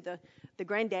listening to the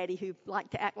granddaddy who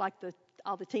liked to act like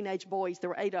all the teenage boys. There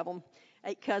were 8 of them.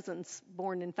 8 cousins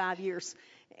born in 5 years,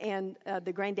 and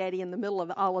the granddaddy in the middle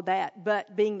of all of that,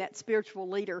 but being that spiritual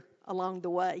leader along the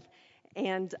way.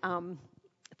 And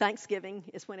Thanksgiving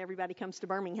is when everybody comes to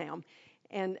Birmingham.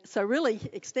 And so really,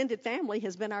 extended family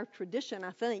has been our tradition,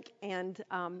 I think. And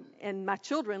my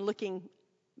children, looking,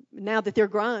 now that they're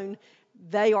grown,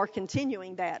 they are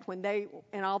continuing that. When they,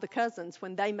 and all the cousins,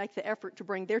 when they make the effort to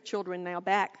bring their children now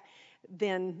back,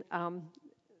 then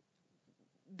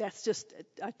that's just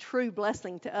a true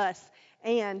blessing to us.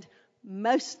 And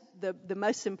the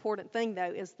most important thing,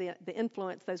 though, is the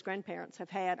influence those grandparents have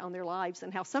had on their lives,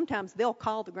 and how sometimes they'll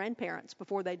call the grandparents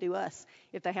before they do us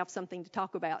if they have something to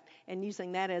talk about, and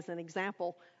using that as an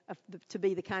example to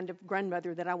be the kind of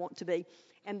grandmother that I want to be.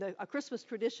 And a Christmas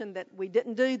tradition that we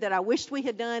didn't do that I wished we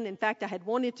had done, in fact, I had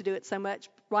wanted to do it so much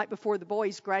right before the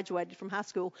boys graduated from high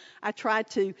school, I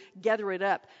tried to gather it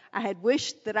up. I had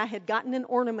wished that I had gotten an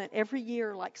ornament every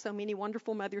year, like so many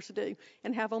wonderful mothers do,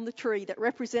 and have on the tree that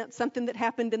represents something that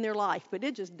happened in their life, but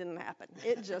it just didn't happen.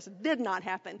 It just did not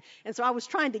happen. And so I was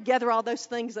trying to gather all those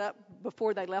things up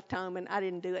before they left home, and I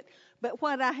didn't do it. But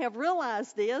what I have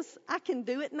realized is I can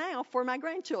do it now for my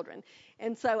grandchildren.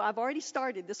 And so I've already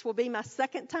started. This will be my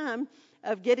second time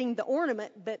of getting the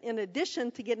ornament. But in addition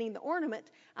to getting the ornament,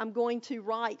 I'm going to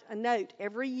write a note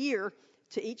every year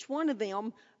to each one of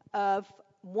them of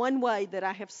one way that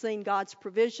I have seen God's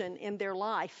provision in their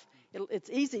life. It's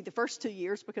easy the first 2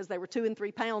 years because they were 2 and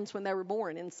 3 pounds when they were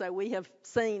born. And so we have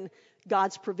seen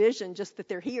God's provision, just that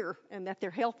they're here and that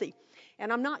they're healthy.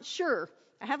 And I'm not sure.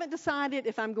 I haven't decided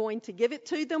if I'm going to give it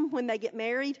to them when they get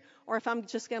married or if I'm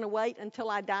just going to wait until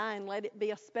I die and let it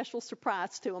be a special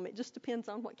surprise to them. It just depends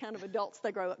on what kind of adults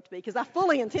they grow up to be, because I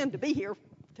fully intend to be here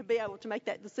to be able to make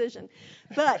that decision.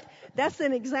 But that's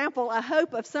an example, I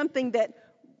hope, of something that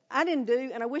I didn't do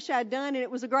and I wish I had done, and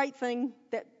it was a great thing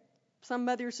that some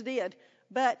mothers did.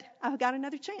 But I've got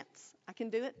another chance. I can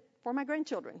do it for my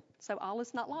grandchildren. So all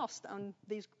is not lost on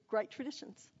these great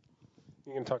traditions.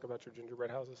 You can talk about your gingerbread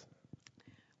houses.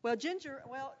 Well,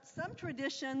 some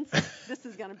traditions, this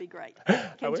is going to be great,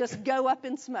 can just go up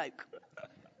in smoke,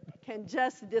 can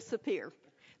just disappear.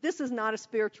 This is not a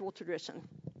spiritual tradition.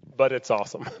 But it's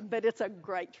awesome. But it's a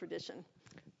great tradition.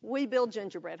 We build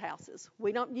gingerbread houses.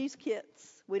 We don't use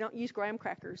kits. We don't use graham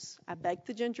crackers. I bake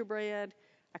the gingerbread.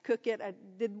 I cook it.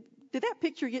 Did that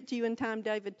picture get to you in time,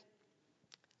 David?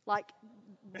 Like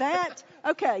that?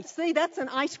 Okay, see, that's an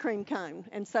ice cream cone.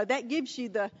 And so that gives you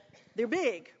they're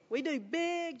big. We do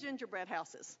big gingerbread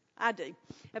houses. I do.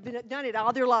 I've done it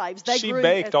all their lives. She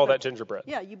baked all that gingerbread.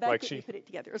 Yeah, you bake it and you put it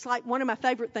together. It's like one of my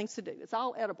favorite things to do. It's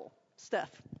all edible stuff.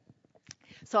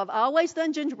 So I've always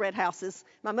done gingerbread houses.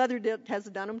 My mother has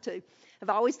done them too. I've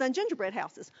always done gingerbread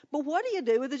houses. But what do you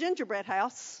do with a gingerbread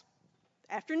house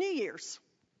after New Year's?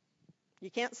 You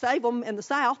can't save them in the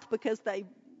South because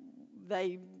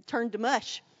they turn to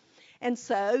mush. And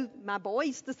so my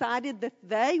boys decided that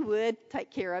they would take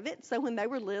care of it. So when they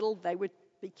were little, they would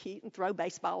be cute and throw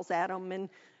baseballs at them and,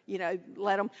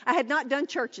 let them. I had not done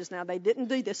churches. Now, they didn't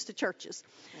do this to churches.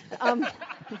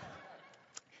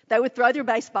 They would throw their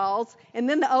baseballs. And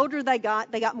then the older they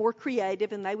got more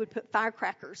creative, and they would put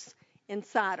firecrackers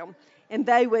inside them. And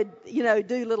they would,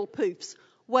 do little poofs.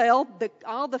 Well,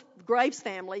 all the Graves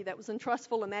family that was in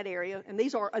Trustful in that area, and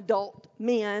these are adult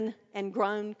men and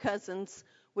grown cousins,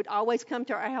 would always come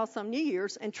to our house on New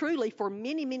Year's, and truly for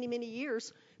many, many, many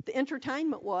years, the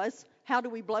entertainment was, how do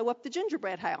we blow up the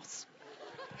gingerbread house?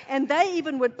 And they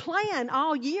even would plan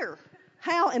all year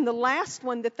how, and the last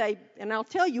one and I'll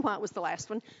tell you why it was the last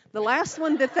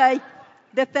one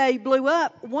that they blew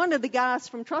up, one of the guys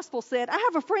from Trustful said, I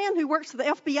have a friend who works for the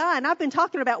FBI, and I've been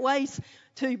talking about ways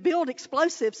to build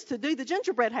explosives to do the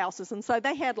gingerbread houses. And so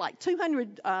they had like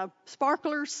 200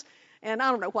 sparklers, and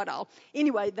I don't know what all.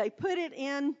 Anyway, they put it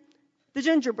in the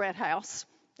gingerbread house,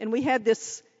 and we had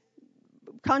this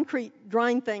concrete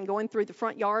drain thing going through the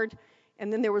front yard,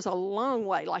 and then there was a long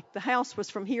way, like the house was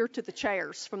from here to the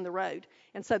chairs from the road.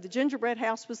 And so the gingerbread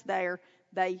house was there.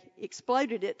 They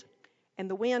exploded it, and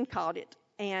the wind caught it.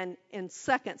 And in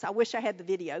seconds, I wish I had the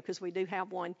video because we do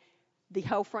have one, the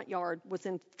whole front yard was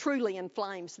truly in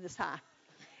flames this high.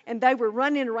 And they were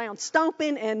running around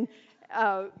stomping and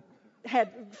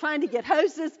trying to get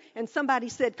hoses, and somebody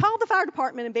said, call the fire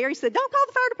department, and Barry said, don't call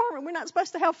the fire department, we're not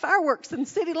supposed to have fireworks in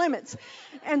city limits.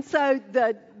 And so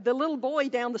the little boy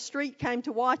down the street came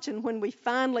to watch, and when we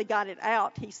finally got it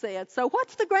out, he said, so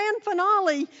what's the grand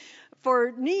finale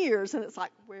for New Year's? And it's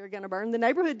like, we're going to burn the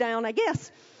neighborhood down, I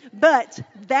guess. But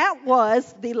that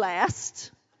was the last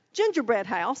gingerbread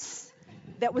house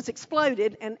that was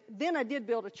exploded, and then I did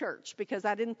build a church because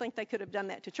I didn't think they could have done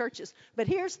that to churches. But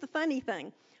here's the funny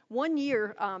thing. One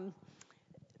year,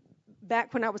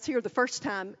 back when I was here the first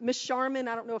time, Miss Sharman,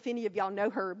 I don't know if any of y'all know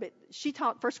her, but she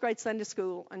taught first grade Sunday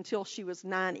school until she was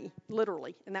 90,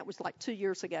 literally, and that was like 2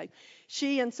 years ago.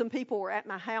 She and some people were at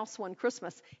my house one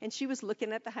Christmas, and she was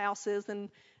looking at the houses, and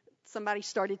somebody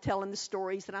started telling the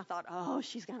stories, and I thought, oh,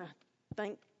 she's going to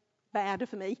think bad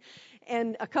of me.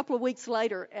 And a couple of weeks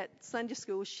later at Sunday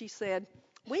school, she said,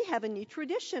 we have a new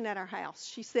tradition at our house.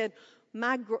 She said,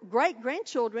 my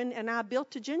great-grandchildren and I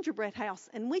built a gingerbread house,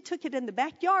 and we took it in the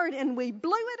backyard, and we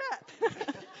blew it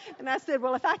up. And I said,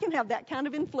 well, if I can have that kind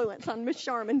of influence on Miss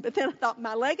Sharman, but then I thought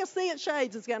my legacy at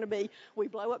Shades is going to be we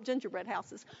blow up gingerbread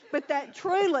houses. But that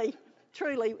truly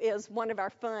is one of our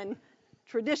fun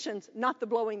traditions, not the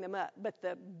blowing them up, but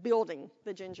the building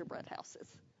the gingerbread houses.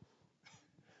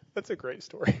 That's a great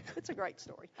story. It's a great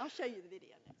story. I'll show you the video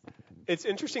next. It's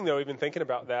interesting, though, even thinking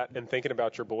about that and thinking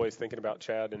about your boys, thinking about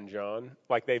Chad and John,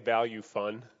 like they value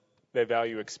fun. They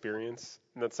value experience.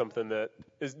 And that's something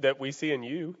that we see in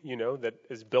you, that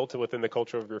is built within the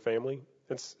culture of your family.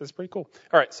 It's pretty cool.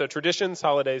 All right, so traditions,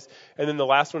 holidays, and then the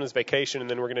last one is vacation, and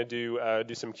then we're going to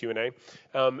do some Q&A.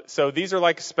 So these are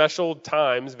like special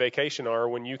times, vacation are,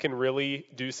 when you can really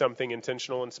do something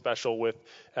intentional and special with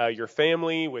your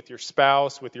family, with your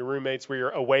spouse, with your roommates, where you're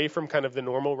away from kind of the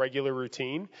normal, regular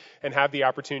routine and have the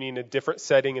opportunity in a different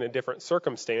setting, in a different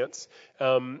circumstance,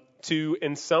 to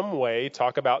in some way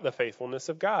talk about the faithfulness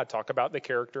of God, talk about the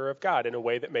character of God in a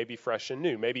way that may be fresh and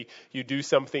new. Maybe you do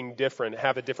something different,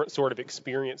 have a different sort of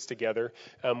experience together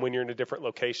when you're in a different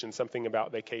location, something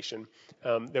about vacation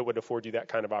that would afford you that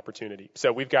kind of opportunity.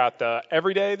 So we've got the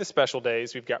everyday, the special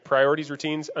days. We've got priorities,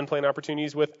 routines, unplanned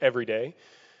opportunities with everyday.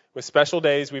 With special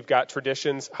days, we've got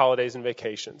traditions, holidays, and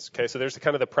vacations. Okay, so there's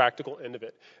kind of the practical end of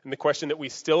it. And the question that we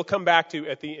still come back to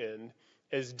at the end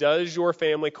is, does your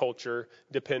family culture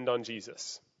depend on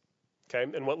Jesus? Okay,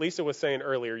 and what Lisa was saying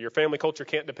earlier, your family culture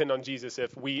can't depend on Jesus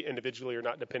if we individually are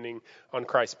not depending on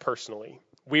Christ personally.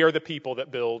 We are the people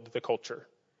that build the culture.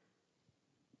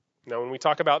 Now, when we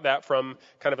talk about that from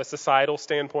kind of a societal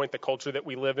standpoint, the culture that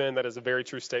we live in, that is a very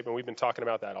true statement. We've been talking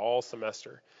about that all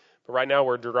semester. But right now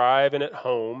we're driving it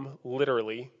home,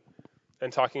 literally,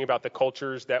 and talking about the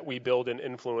cultures that we build and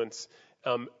influence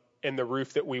and the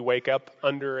roof that we wake up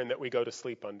under and that we go to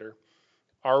sleep under.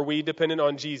 Are we dependent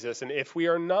on Jesus? And if we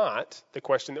are not, the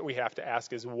question that we have to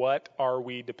ask is, what are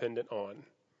we dependent on?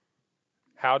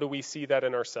 How do we see that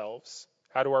in ourselves?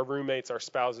 How do our roommates, our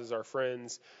spouses, our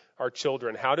friends, our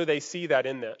children, how do they see that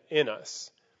in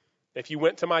us? If you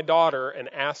went to my daughter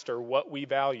and asked her what we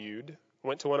valued,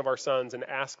 went to one of our sons and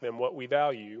asked them what we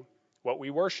value, what we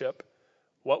worship,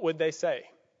 what would they say?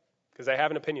 Because they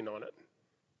have an opinion on it.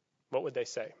 What would they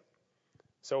say?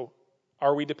 So,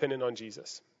 are we dependent on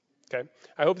Jesus? Okay.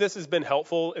 I hope this has been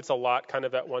helpful. It's a lot kind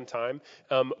of at one time.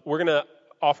 We're going to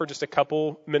offer just a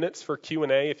couple minutes for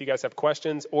Q&A if you guys have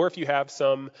questions, or if you have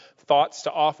some thoughts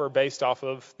to offer based off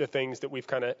of the things that we've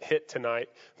kind of hit tonight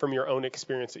from your own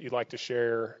experience that you'd like to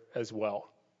share as well.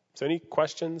 So any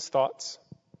questions, thoughts?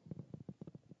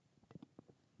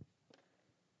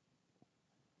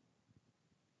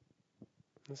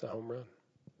 That's a home run.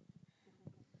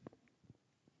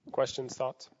 Questions,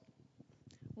 thoughts?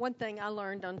 One thing I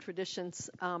learned on traditions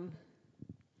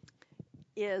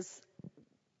is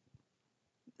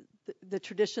the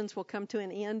traditions will come to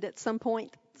an end at some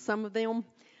point, some of them.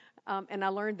 And I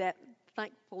learned that,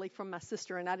 thankfully, from my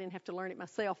sister, and I didn't have to learn it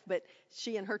myself, but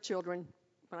she and her children,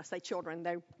 when I say children,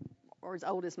 they were as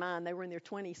old as mine. They were in their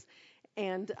 20s.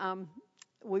 And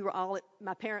we were all at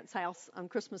my parents' house on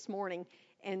Christmas morning,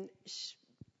 and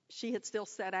she had still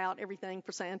set out everything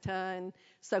for Santa and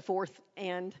so forth,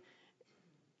 and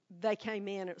they came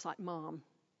in, it was like, Mom,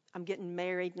 I'm getting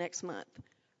married next month.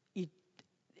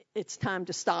 It's time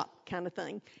to stop, kind of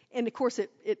thing. And, of course,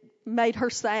 it made her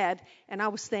sad, and I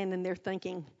was standing there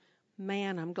thinking,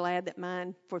 man, I'm glad that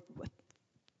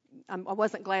I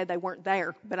wasn't glad they weren't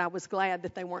there, but I was glad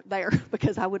that they weren't there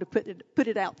because I would have put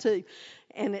it out too.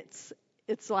 And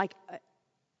it's like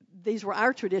these were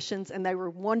our traditions, and they were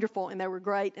wonderful, and they were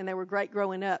great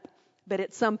growing up. But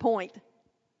at some point,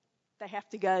 they have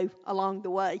to go along the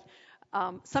way.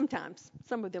 Sometimes,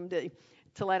 some of them do,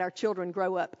 to let our children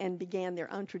grow up and begin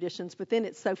their own traditions. But then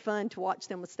it's so fun to watch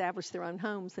them establish their own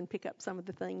homes and pick up some of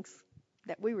the things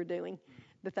that we were doing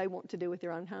that they want to do with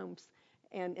their own homes.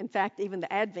 And, in fact, even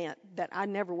the Advent that I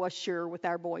never was sure with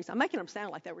our boys. I'm making them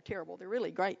sound like they were terrible. They're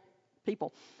really great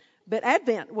people. But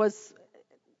Advent was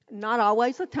not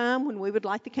always a time when we would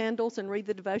light the candles and read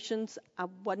the devotions. I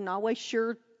wasn't always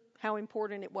sure how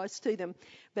important it was to them.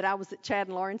 But I was at Chad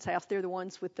and Lauren's house. They're the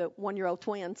ones with the 1-year-old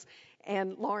twins.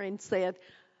 And Lauren said,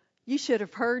 You should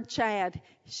have heard Chad.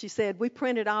 She said, we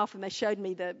printed off and they showed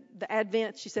me the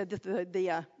Advent. She said that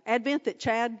the Advent that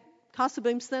Chad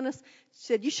Casaboom sent us. She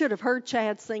said, you should have heard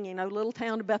Chad singing "O Little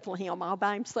Town of Bethlehem" all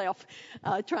by himself,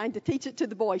 trying to teach it to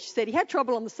the boys. She said he had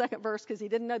trouble on the second verse because he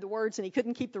didn't know the words and he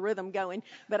couldn't keep the rhythm going.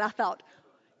 But I thought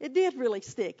it did really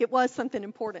stick. It was something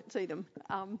important to them,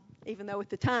 even though at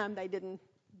the time they didn't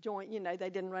join, they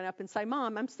didn't run up and say,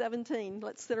 Mom, I'm 17.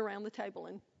 Let's sit around the table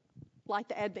and light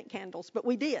the Advent candles. But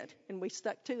we did, and we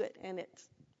stuck to it, and it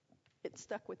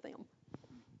stuck with them.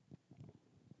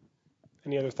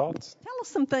 Any other thoughts? Tell us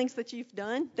some things that you've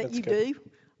done that That's you good. do,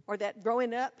 or that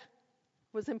growing up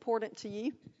was important to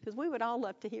you, because we would all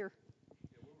love to hear.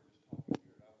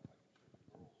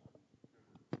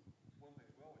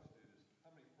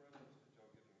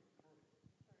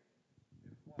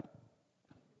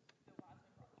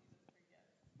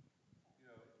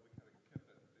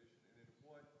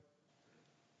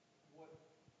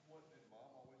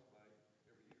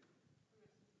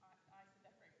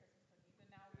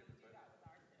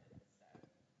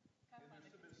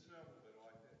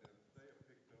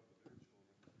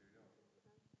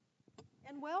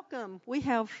 And welcome. We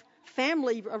have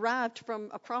family arrived from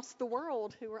across the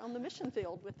world who are on the mission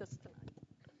field with us tonight.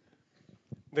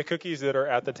 The cookies that are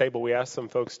at the table, we asked some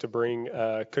folks to bring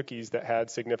cookies that had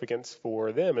significance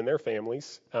for them and their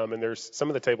families. And there's some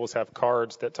of the tables have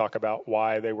cards that talk about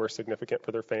why they were significant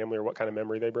for their family or what kind of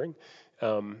memory they bring.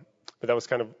 But that was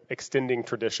kind of extending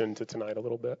tradition to tonight a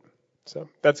little bit. So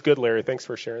that's good, Larry. Thanks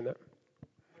for sharing that.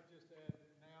 I'd just add that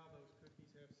now those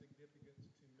cookies have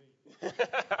significance to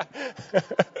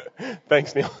me.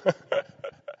 Thanks, Neil.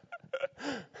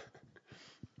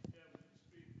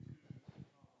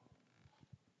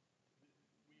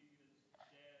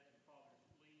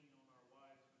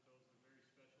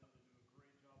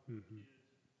 Mm-hmm.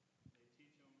 They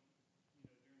teach them,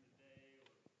 during the day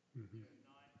or at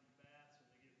night in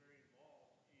baths, and they get very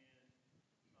involved. And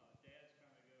dads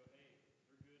kind of go, hey,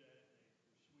 they're good at it. They're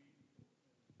sweet,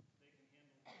 and they can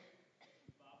handle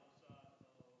the Bible side of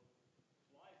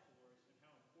life for us, and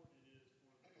how important it is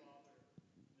for the father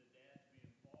and the dad to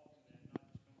be involved in that,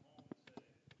 not just come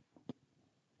home and say,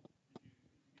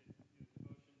 did you get your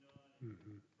devotion done and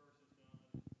Mm-hmm. verses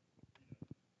done?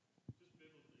 Just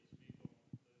biblically speak on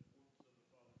the importance of the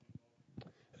father being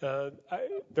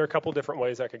involved. There are a couple different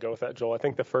ways I could go with that, Joel. I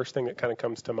think the first thing that kind of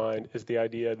comes to mind is the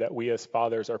idea that we as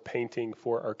fathers are painting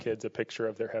for our kids a picture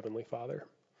of their Heavenly Father.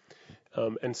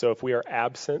 And so if we are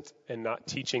absent and not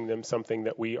teaching them something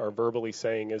that we are verbally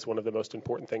saying is one of the most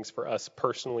important things for us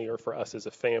personally or for us as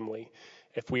a family,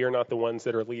 if we are not the ones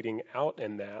that are leading out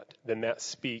in that, then that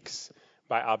speaks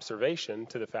by observation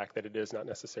to the fact that it is not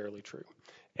necessarily true.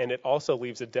 And it also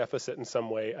leaves a deficit in some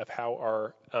way of how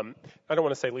our, I don't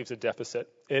want to say leaves a deficit,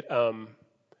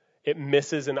 it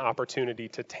misses an opportunity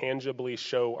to tangibly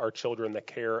show our children the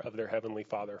care of their Heavenly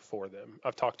Father for them.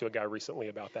 I've talked to a guy recently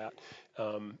about that.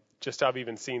 Just I've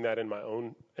even seen that in my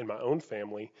own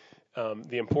family,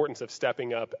 the importance of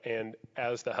stepping up and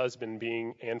as the husband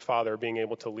and father being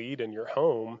able to lead in your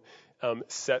home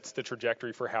sets the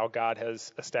trajectory for how God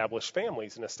has established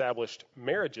families and established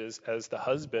marriages, as the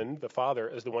husband, the father,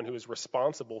 is the one who is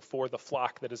responsible for the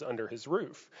flock that is under his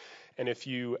roof. And if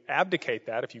you abdicate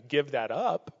that, if you give that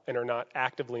up and are not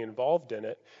actively involved in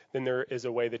it, then there is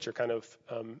a way that you're kind of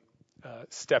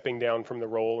stepping down from the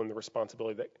role and the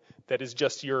responsibility that is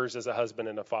just yours as a husband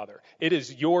and a father. It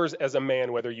is yours as a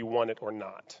man whether you want it or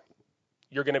not.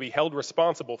 You're going to be held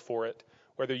responsible for it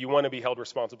whether you want to be held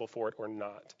responsible for it or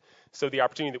not. So the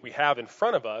opportunity that we have in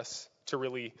front of us to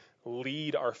really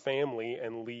lead our family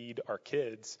and lead our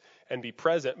kids and be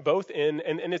present both in,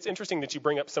 and it's interesting that you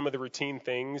bring up some of the routine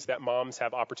things that moms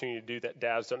have opportunity to do that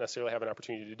dads don't necessarily have an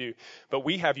opportunity to do. But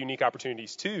we have unique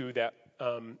opportunities too that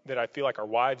I feel like our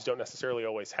wives don't necessarily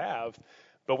always have,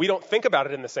 but we don't think about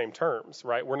it in the same terms,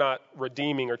 right? We're not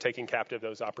redeeming or taking captive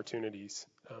those opportunities.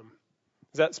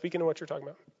 Is that speaking to what you're talking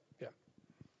about? Yeah.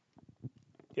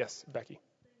 Yes, Becky.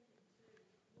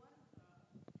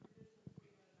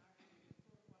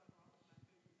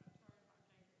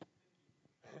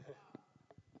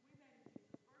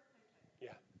 Yeah.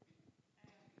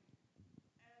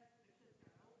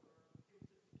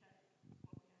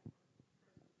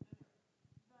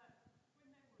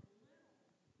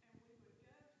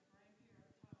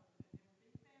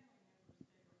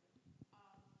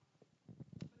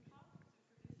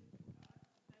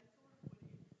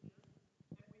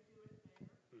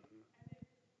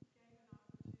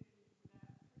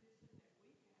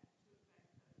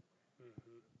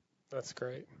 That's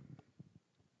great.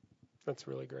 That's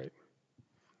really great.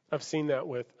 I've seen that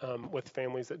with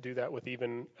families that do that with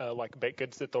even like baked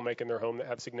goods that they'll make in their home that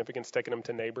have significance, taking them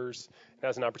to neighbors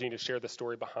as an opportunity to share the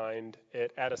story behind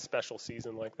it at a special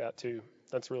season like that too.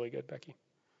 That's really good, Becky.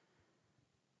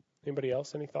 Anybody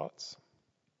else? Any thoughts?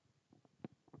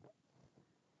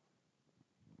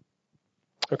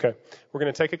 Okay, we're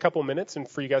going to take a couple minutes and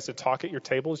for you guys to talk at your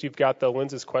tables. You've got the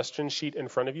Lenses question sheet in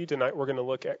front of you. Tonight we're going to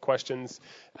look at questions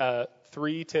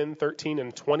 3, 10, 13,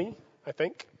 and 20, I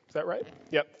think. Is that right?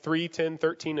 Yep, 3, 10,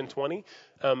 13, and 20.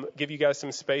 Give you guys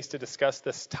some space to discuss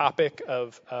this topic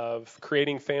of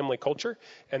creating family culture,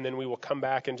 and then we will come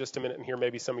back in just a minute and hear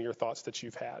maybe some of your thoughts that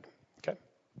you've had. Okay?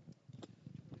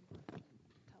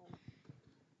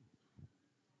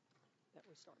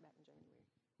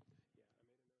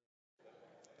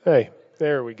 Hey,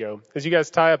 there we go. As you guys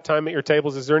tie up time at your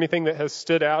tables, is there anything that has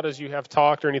stood out as you have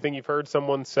talked or anything you've heard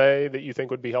someone say that you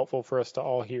think would be helpful for us to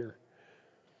all hear?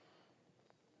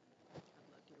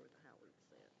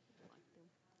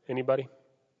 Anybody?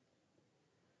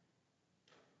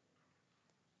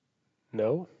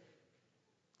 No?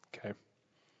 Okay.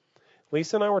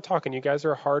 Lisa and I were talking. You guys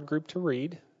are a hard group to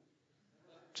read,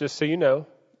 just so you know.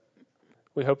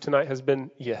 We hope tonight has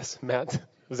been, yes, Matt,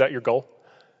 was that your goal?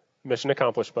 Mission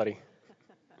accomplished, buddy.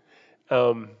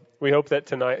 We hope that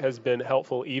tonight has been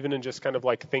helpful, even in just kind of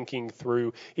like thinking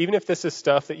through, even if this is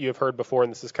stuff that you have heard before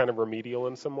and this is kind of remedial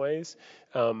in some ways.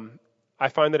 I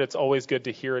find that it's always good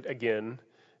to hear it again,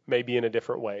 maybe in a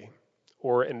different way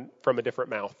or from a different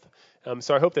mouth.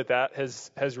 So I hope that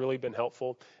has really been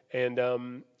helpful.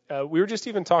 And we were just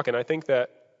even talking. I think that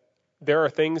there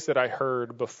are things that I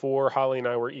heard before Holly and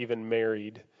I were even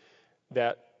married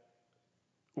that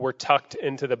were tucked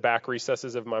into the back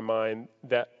recesses of my mind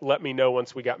that let me know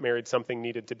once we got married something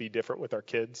needed to be different with our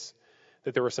kids,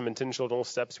 that there were some intentional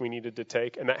steps we needed to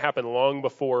take. And that happened long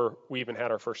before we even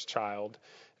had our first child.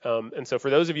 And so for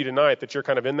those of you tonight that you're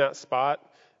kind of in that spot,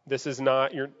 this is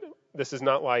not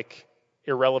like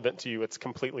irrelevant to you. It's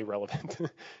completely relevant,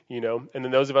 you know. And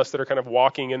then those of us that are kind of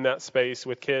walking in that space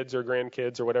with kids or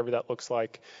grandkids or whatever that looks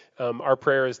like, our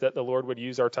prayer is that the Lord would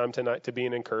use our time tonight to be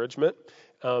an encouragement,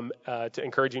 to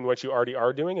encouraging what you already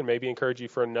are doing, and maybe encourage you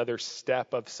for another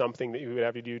step of something that you would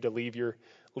have to do to lead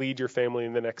your family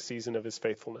in the next season of His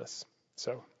faithfulness.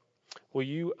 So, will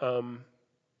you?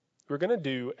 We're going to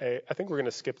do I think we're going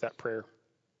to skip that prayer.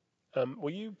 Will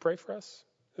you pray for us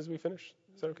as we finish?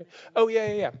 Is that okay? Oh,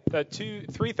 yeah.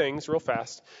 3 things real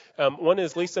fast. One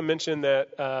is Lisa mentioned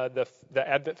that the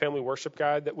Advent Family Worship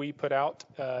Guide that we put out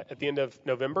at the end of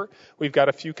November, we've got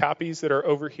a few copies that are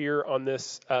over here on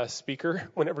this speaker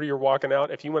whenever you're walking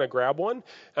out. If you want to grab one,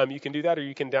 you can do that, or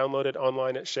you can download it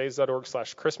online at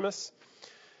shades.org/Christmas.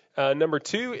 Number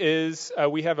 2 is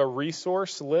we have a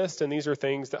resource list, and these are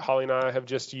things that Holly and I have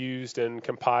just used and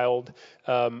compiled.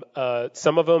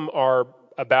 Some of them are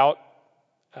about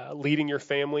leading your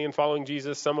family and following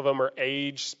Jesus. Some of them are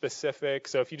age specific.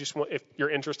 So if you're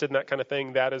interested in that kind of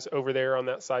thing, that is over there on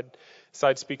that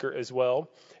side speaker as well.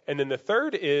 And then the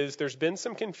third is there's been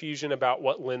some confusion about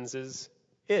what Lenses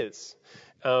is.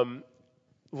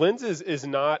 Lenses is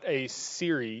not a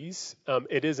series.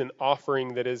 It is an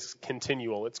offering that is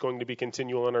continual. It's going to be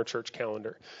continual in our church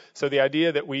calendar. So the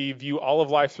idea that we view all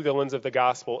of life through the lens of the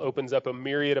gospel opens up a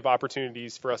myriad of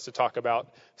opportunities for us to talk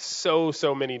about so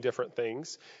many different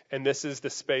things. And this is the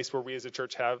space where we as a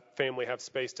church family have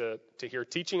space to hear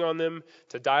teaching on them,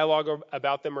 to dialogue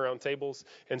about them around tables.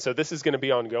 And so this is going to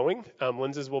be ongoing.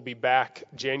 Lenses will be back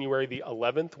January the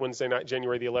 11th, Wednesday night,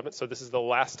 January the 11th. So this is the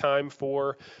last time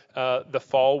for the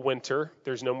fall, winter.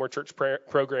 There's no more church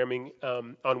programming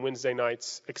on Wednesday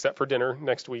nights except for dinner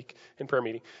next week and prayer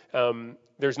meeting.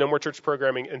 There's no more church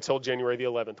programming until January the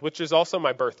 11th, which is also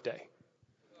my birthday.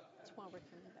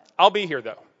 I'll be here,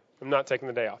 though. I'm not taking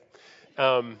the day off.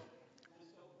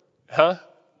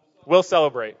 We'll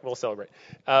celebrate.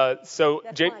 So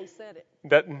That's why he said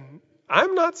it.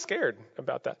 I'm not scared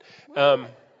about that.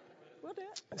 We'll do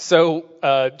it.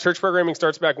 So church programming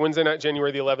starts back Wednesday night,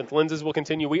 January the 11th. Lenses will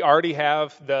continue. We already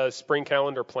have the spring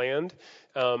calendar planned,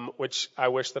 which I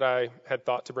wish that I had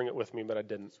thought to bring it with me, but I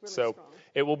didn't. Really so strong.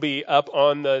 It will be up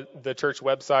on the church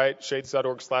website,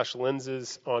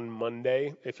 shades.org/lenses on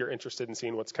Monday, if you're interested in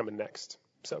seeing what's coming next.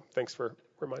 So thanks for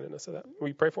reminding us of that. Will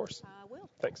you pray for us? I will.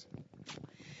 Thanks.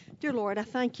 Dear Lord, I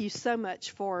thank you so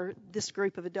much for this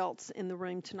group of adults in the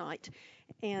room tonight.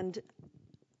 And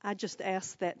I just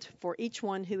ask that for each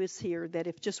one who is here, that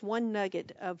if just one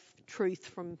nugget of truth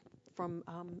from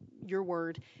your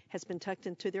word has been tucked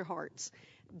into their hearts,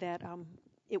 that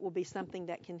it will be something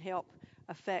that can help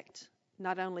affect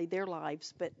not only their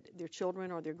lives, but their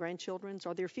children or their grandchildren's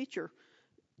or their future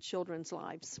children's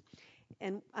lives.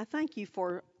 And I thank you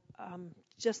for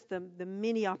just the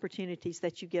many opportunities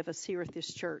that you give us here at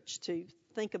this church to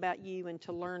think about you and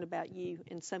to learn about you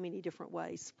in so many different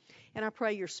ways. And I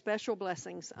pray your special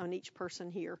blessings on each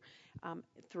person here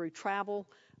through travel,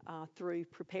 through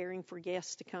preparing for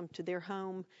guests to come to their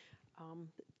home,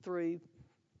 through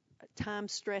time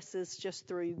stresses, just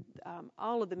through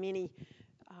all of the many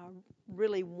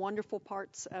really wonderful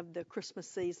parts of the Christmas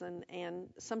season, and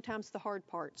sometimes the hard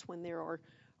parts when there are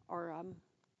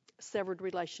severed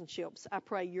relationships. I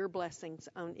pray your blessings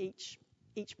on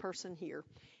each person here,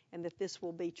 and that this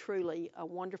will be truly a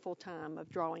wonderful time of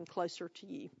drawing closer to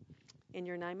you. In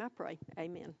your name I pray.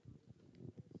 Amen.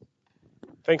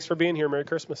 Thanks for being here. Merry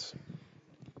Christmas.